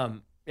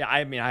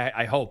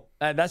I hope.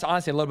 That's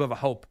honestly a little bit of a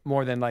hope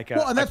more than like a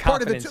well, and that's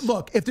part of it.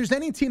 Look, if there's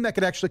any team that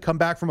could actually come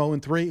back from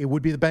 0-3, it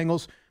would be the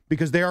Bengals,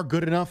 because they are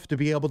good enough to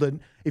be able to.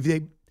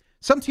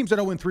 Some teams at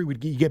 0-3 would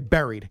get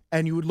buried,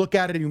 and you would look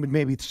at it and you would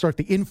maybe start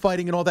the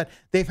infighting and all that.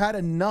 They've had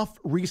enough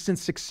recent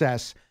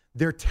success.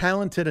 They're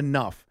talented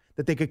enough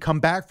that they could come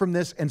back from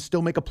this and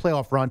still make a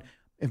playoff run.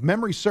 If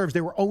memory serves,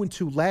 they were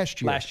 0-2 last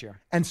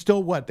year. And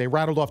still what? They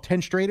rattled off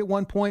 10 straight at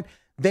one point.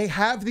 They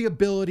have the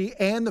ability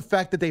and the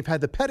fact that they've had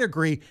the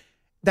pedigree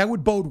that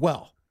would bode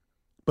well.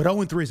 But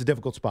 0-3 is a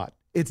difficult spot.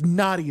 It's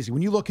not easy.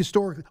 When you look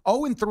historically,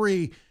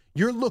 0-3,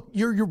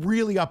 you're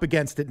really up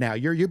against it now.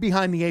 You're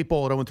behind the 8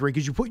 ball at 0-3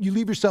 because you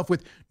leave yourself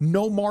with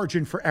no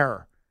margin for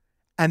error.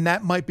 And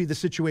that might be the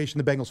situation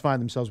the Bengals find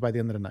themselves by the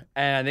end of the night.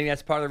 And I think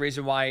that's part of the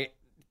reason why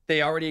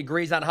they already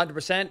agree he's not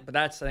 100%, but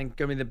that's, I think,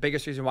 going to be the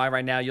biggest reason why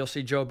right now you'll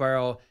see Joe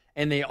Burrow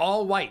in the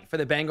all-white for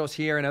the Bengals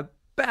here in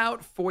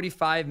about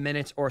 45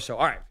 minutes or so.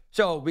 All right,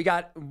 so we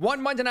got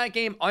one Monday night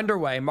game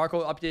underway. Mark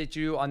will update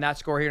you on that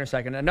score here in a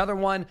second. Another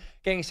one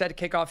getting set to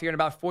kick off here in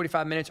about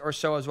 45 minutes or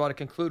so as well to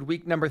conclude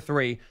week number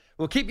 3.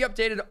 We'll keep you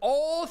updated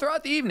all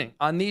throughout the evening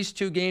on these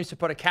 2 games to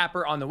put a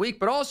capper on the week,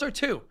 but also,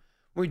 too,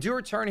 we do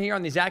return here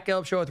on the Zach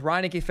Gelb Show with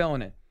Ryan Hickey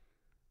filling in.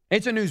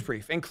 It's a news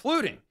brief,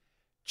 including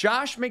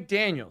Josh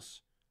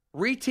McDaniels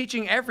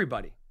reteaching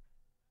everybody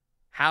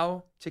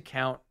how to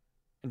count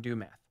and do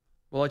math.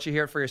 We'll let you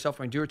hear it for yourself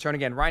when we do return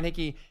again. Ryan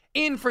Hickey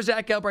in for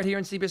Zach Gelb right here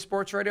on CBS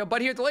Sports Radio.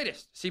 But here at the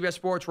latest CBS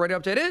Sports Radio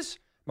update is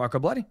Marco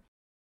Bloody.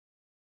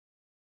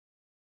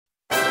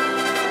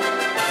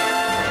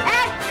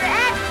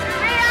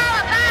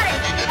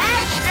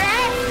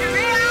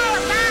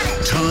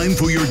 Time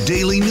for your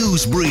daily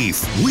news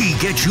brief. We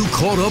get you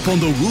caught up on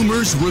the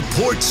rumors,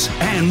 reports,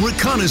 and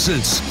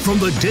reconnaissance from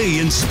the day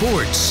in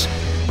sports.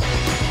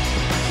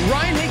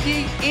 Ryan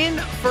Hickey in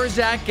for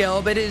Zach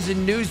Gelb. It is a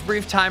news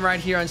brief time right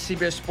here on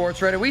CBS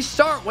Sports Radio. We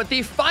start with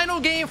the final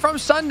game from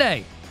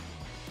Sunday.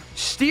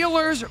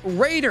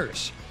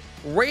 Steelers-Raiders.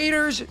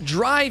 Raiders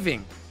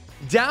driving.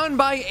 Down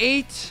by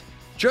 8.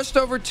 Just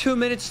over 2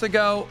 minutes to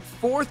go.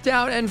 4th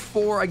down and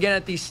 4 again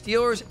at the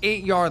Steelers'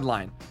 8-yard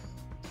line.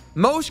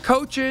 Most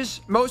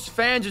coaches, most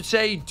fans would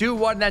say, do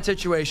what in that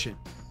situation?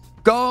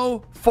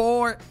 Go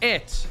for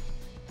it.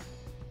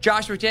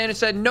 Josh McDaniels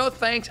said, no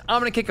thanks, I'm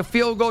going to kick a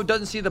field goal.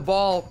 Doesn't see the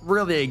ball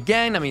really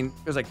again. I mean,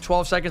 there's like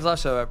 12 seconds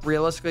left, so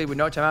realistically, with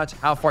no timeouts,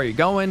 how far are you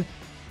going?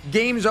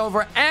 Game's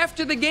over.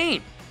 After the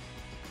game,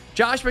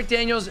 Josh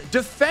McDaniels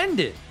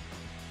defended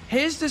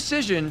his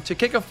decision to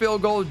kick a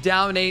field goal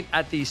down 8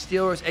 at the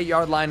Steelers'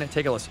 8-yard line.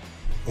 Take a listen.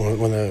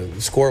 When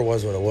the score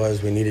was what it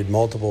was, we needed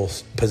multiple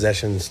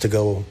possessions to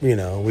go,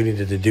 we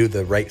needed to do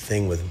the right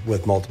thing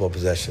with multiple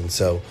possessions.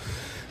 So,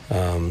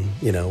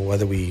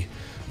 whether we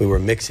were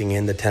mixing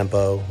in the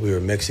tempo, we were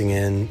mixing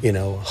in,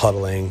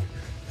 huddling,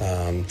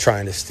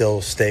 trying to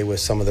still stay with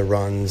some of the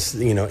runs,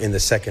 in the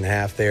second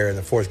half there in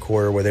the fourth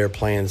quarter where they're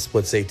playing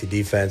split safety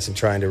defense and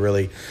trying to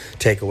really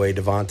take away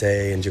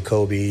Devontae and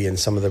Jacoby and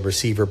some of the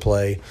receiver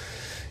play,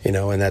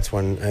 and that's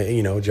when,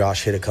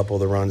 Josh hit a couple of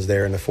the runs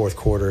there in the fourth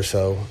quarter.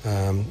 So,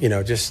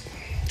 just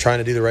trying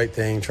to do the right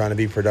thing, trying to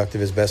be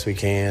productive as best we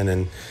can.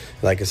 And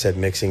like I said,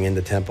 mixing in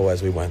the tempo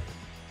as we went.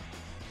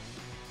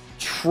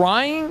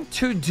 Trying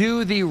to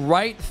do the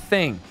right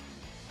thing.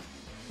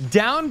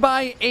 Down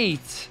by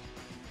 8,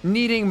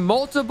 needing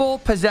multiple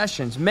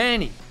possessions.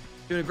 Manny,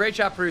 doing a great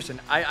job producing.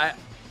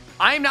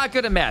 I'm not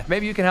good at math.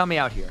 Maybe you can help me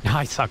out here.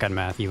 I suck at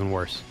math, even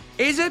worse.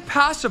 Is it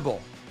possible,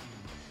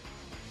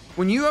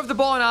 when you have the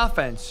ball in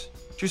offense,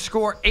 to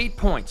score 8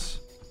 points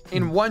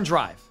in one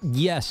drive?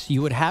 Yes,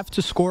 you would have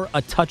to score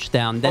a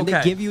touchdown. Then Okay.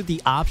 they give you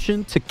the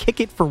option to kick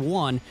it for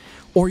 1,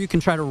 or you can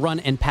try to run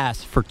and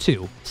pass for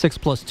 2. 6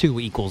 plus 2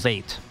 equals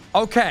 8.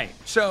 Okay,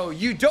 so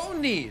you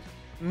don't need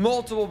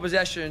multiple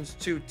possessions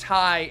to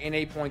tie an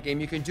 8-point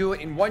game. You can do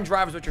it in one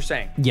drive, is what you're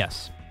saying,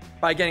 Yes,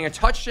 by getting a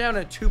touchdown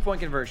and a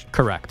 2-point conversion.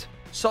 correct.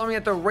 Something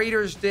that the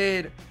Raiders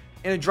did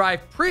in a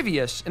drive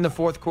previous in the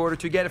fourth quarter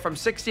to get it from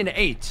 16 to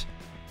 8.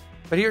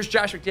 But here's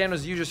Josh McDaniels,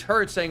 as you just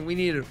heard, saying we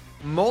needed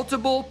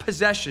multiple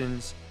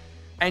possessions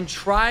and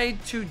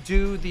tried to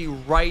do the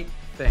right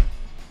thing.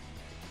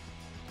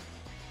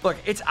 Look,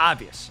 it's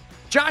obvious.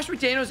 Josh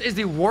McDaniels is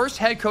the worst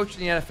head coach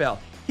in the NFL.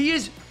 He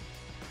is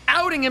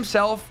outing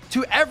himself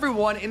to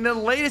everyone in the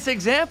latest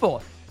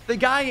example. The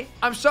guy,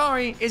 I'm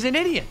sorry, is an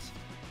idiot.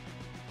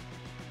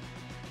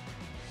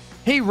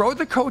 He rode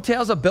the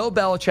coattails of Bill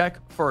Belichick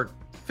for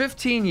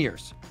 15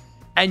 years.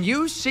 And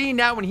you see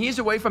now when he's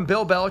away from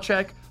Bill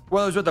Belichick,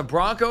 whether it was with the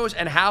Broncos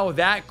and how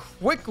that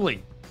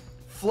quickly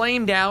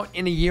flamed out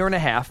in a year and a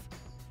half.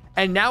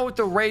 And now with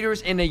the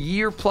Raiders in a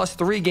year plus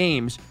 3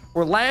 games,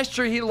 where last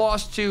year he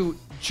lost to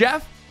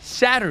Jeff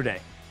Saturday,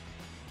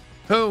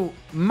 who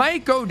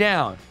might go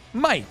down,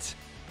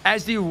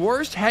 as the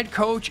worst head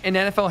coach in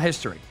NFL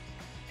history.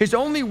 His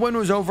only win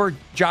was over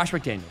Josh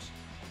McDaniels.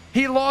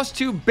 He lost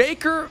to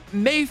Baker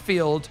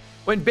Mayfield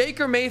when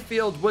Baker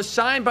Mayfield was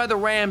signed by the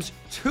Rams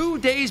 2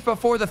 days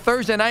before the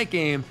Thursday night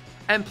game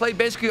and played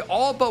basically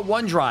all but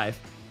one drive.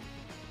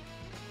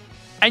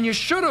 And you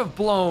should have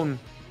blown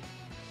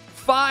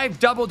 5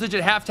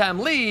 double-digit halftime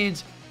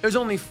leads. There's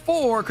only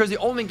 4 because the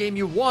only game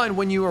you won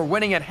when you were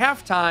winning at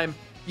halftime,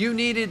 you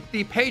needed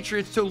the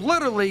Patriots to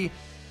literally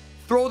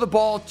throw the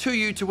ball to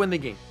you to win the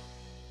game.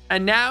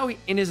 And now,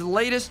 in his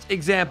latest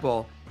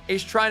example,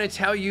 is trying to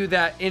tell you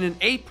that in an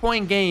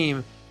 8-point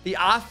game, the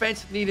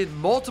offense needed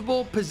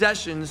multiple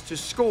possessions to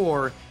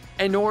score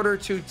in order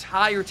to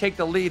tie or take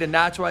the lead, and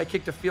that's why I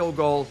kicked a field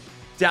goal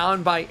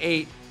down by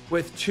 8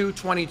 with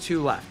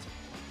 2:22 left.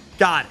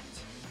 Got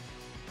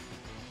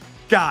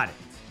it.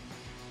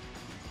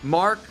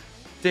 Mark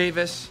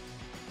Davis,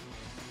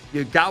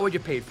 you got what you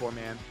paid for,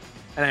 man,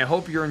 and I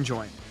hope you're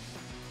enjoying it.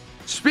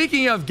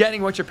 Speaking of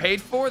getting what you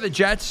paid for, the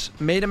Jets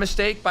made a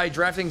mistake by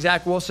drafting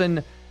Zach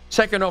Wilson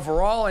 2nd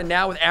overall, and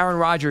now with Aaron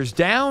Rodgers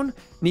down,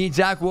 need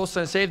Zach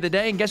Wilson to save the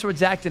day, and guess what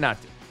Zach did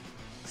not do?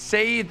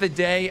 Save the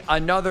day.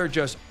 Another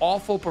just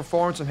awful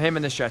performance from him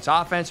in the Jets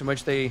offense, in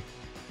which they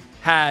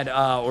had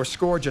or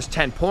scored just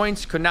 10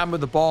 points, could not move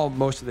the ball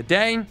most of the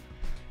day.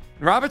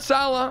 Robert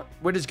Saleh,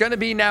 what is going to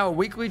be now a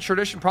weekly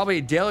tradition, probably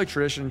a daily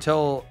tradition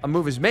until a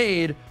move is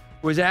made,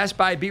 was asked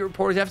by beat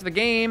reporters after the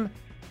game,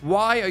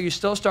 why are you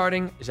still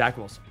starting Zach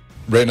Wilson?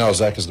 Right now,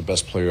 Zach is the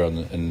best player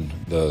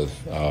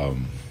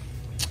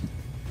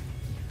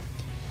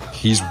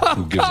he's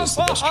who gives us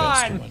the best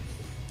chance to win.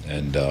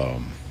 And,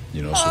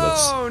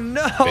 so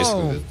that's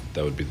basically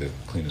that would be the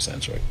cleanest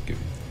answer I could give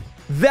you.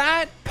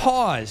 That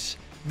pause,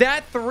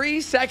 that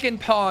 3-second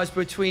pause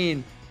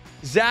between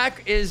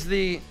Zach is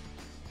the,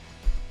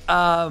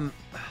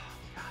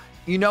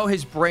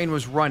 his brain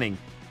was running.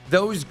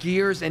 Those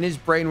gears in his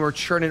brain were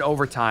churning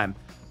overtime.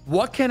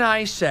 What can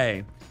I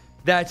say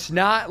that's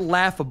not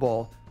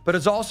laughable, but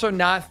is also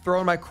not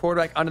throwing my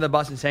quarterback under the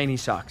bus and saying he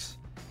sucks?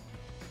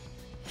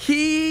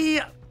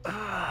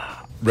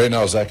 Right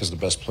now, Zach is the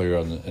best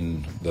player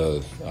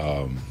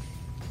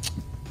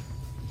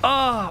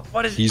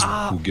he's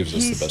who gives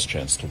us the best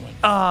chance to win.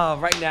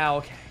 Right now,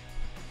 okay.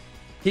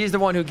 He's the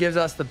one who gives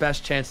us the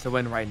best chance to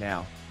win right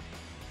now.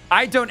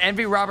 I don't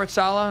envy Robert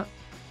Saleh.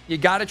 You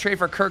got to trade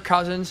for Kirk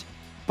Cousins.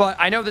 But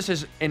I know this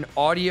is an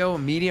audio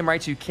medium,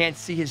 right? So you can't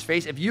see his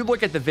face. If you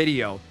look at the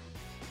video,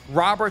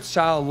 Robert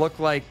Saleh looked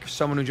like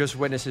someone who just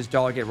witnessed his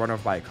dog get run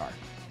over by a car.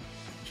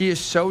 He is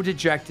so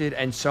dejected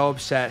and so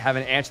upset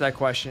having to answer that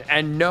question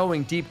and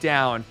knowing deep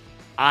down,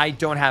 I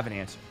don't have an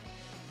answer.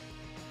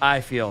 I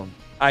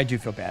do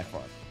feel bad for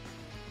him.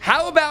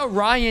 How about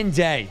Ryan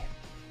Day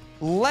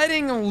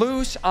letting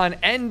loose on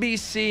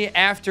NBC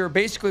after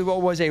basically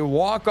what was a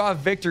walk-off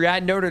victory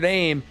at Notre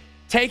Dame,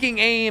 taking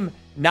aim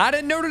not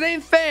at Notre Dame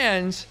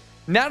fans,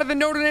 not at the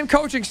Notre Dame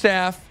coaching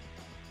staff,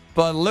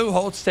 but Lou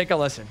Holtz? Take a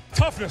listen.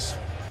 Toughness,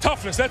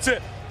 that's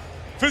it.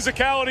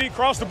 Physicality,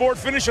 across the board,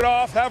 finish it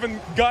off, having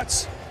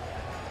guts.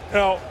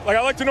 I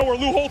like to know where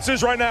Lou Holtz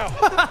is right now.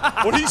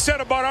 What he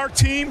said about our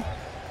team,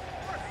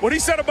 what he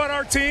said about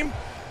our team,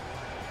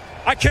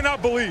 I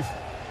cannot believe.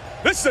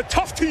 This is a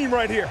tough team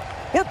right here.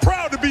 We're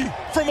proud to be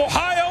from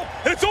Ohio,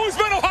 and it's always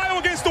been Ohio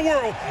against the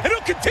world, and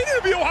it'll continue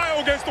to be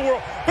Ohio against the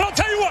world. But I'll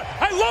tell you what,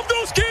 I love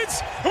those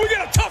kids, and we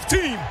got a tough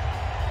team.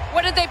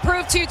 What did they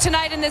prove to you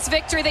tonight in this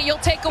victory that you'll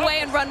take away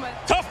and run with?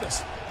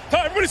 Toughness.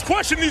 Everybody's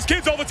questioning these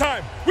kids all the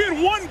time. We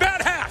had one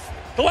bad half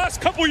the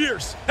last couple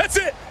years. That's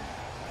it.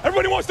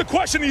 Everybody wants to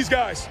question these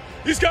guys.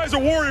 These guys are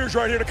warriors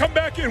right here. To come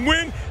back and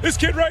win, this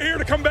kid right here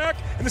to come back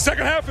in the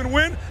second half and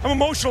win, I'm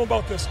emotional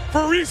about this for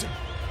a reason.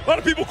 A lot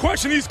of people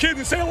question these kids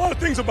and say a lot of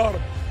things about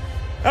them.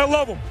 I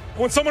love them.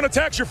 When someone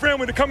attacks your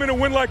family, to come in and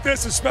win like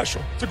this is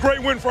special. It's a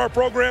great win for our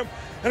program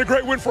and a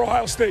great win for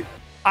Ohio State.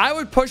 I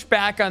would push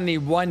back on the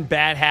one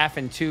bad half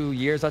in 2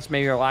 years. Let's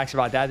maybe relax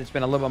about that. It's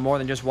been a little bit more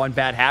than just one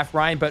bad half,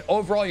 Ryan. But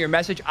overall, your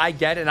message, I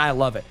get it, and I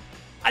love it.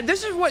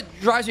 This is what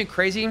drives me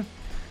crazy.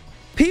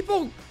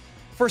 People,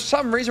 for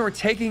some reason, were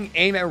taking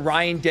aim at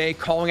Ryan Day,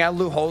 calling out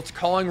Lou Holtz,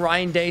 calling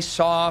Ryan Day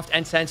soft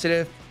and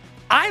sensitive.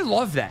 I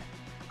love that.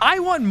 I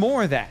want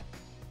more of that.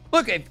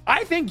 Look, honestly,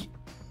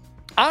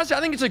 I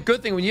think it's a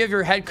good thing when you have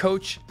your head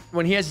coach,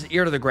 when he has his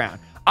ear to the ground.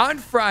 On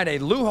Friday,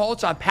 Lou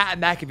Holtz on Pat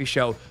McAfee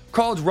show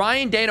called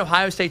Ryan Day and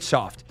Ohio State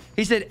soft.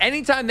 He said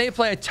anytime they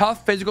play a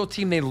tough physical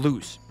team, they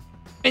lose,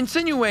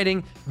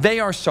 insinuating they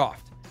are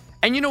soft.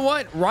 And you know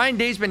what? Ryan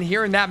Day's been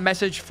hearing that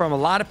message from a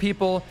lot of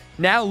people.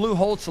 Now Lou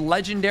Holtz,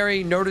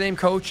 legendary Notre Dame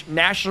coach,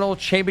 national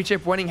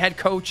championship winning head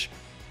coach.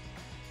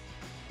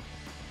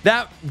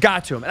 That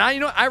got to him. And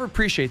I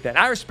appreciate that.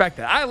 I respect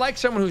that. I like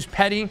someone who's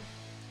petty,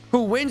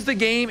 who wins the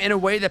game in a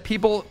way that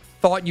people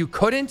thought you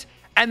couldn't,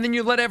 and then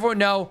you let everyone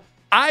know,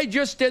 I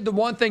just did the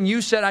one thing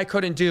you said I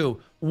couldn't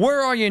do.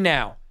 Where are you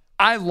now?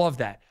 I love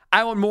that.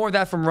 I want more of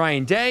that from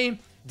Ryan Day.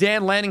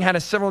 Dan Lanning had a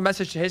similar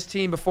message to his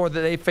team before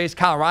they faced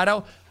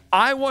Colorado.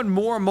 I want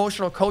more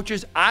emotional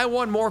coaches. I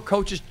want more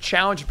coaches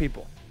challenging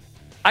people.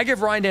 I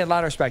give Ryan Day a lot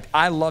of respect.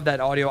 I love that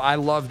audio. I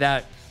love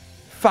that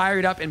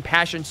fired up and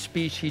passionate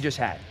speech he just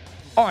had.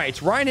 All right,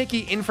 it's Ryan Hickey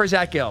in for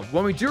Zach Gelb.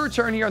 When we do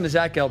return here on the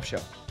Zach Gelb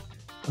Show,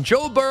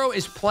 Joe Burrow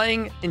is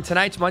playing in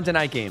tonight's Monday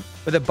night game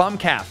with a bum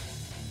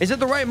calf. Is it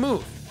the right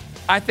move?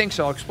 I think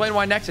so. I'll explain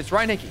why next. It's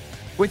Ryan Hickey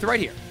with right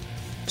here,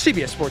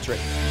 CBS Sports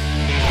Radio.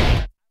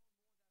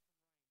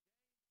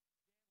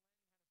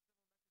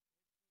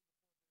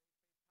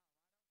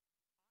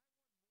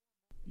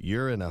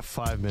 You're in a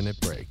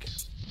 5-minute break.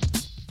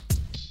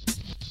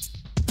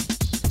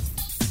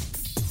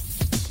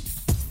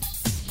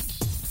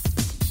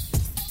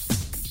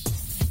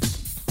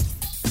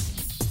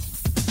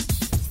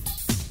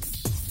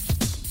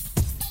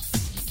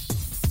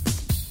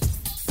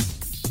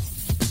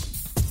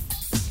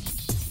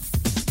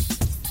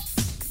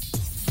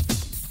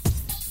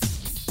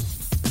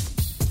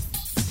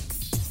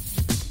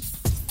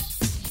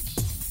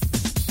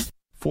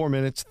 Four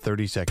minutes,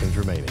 30 seconds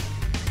remaining.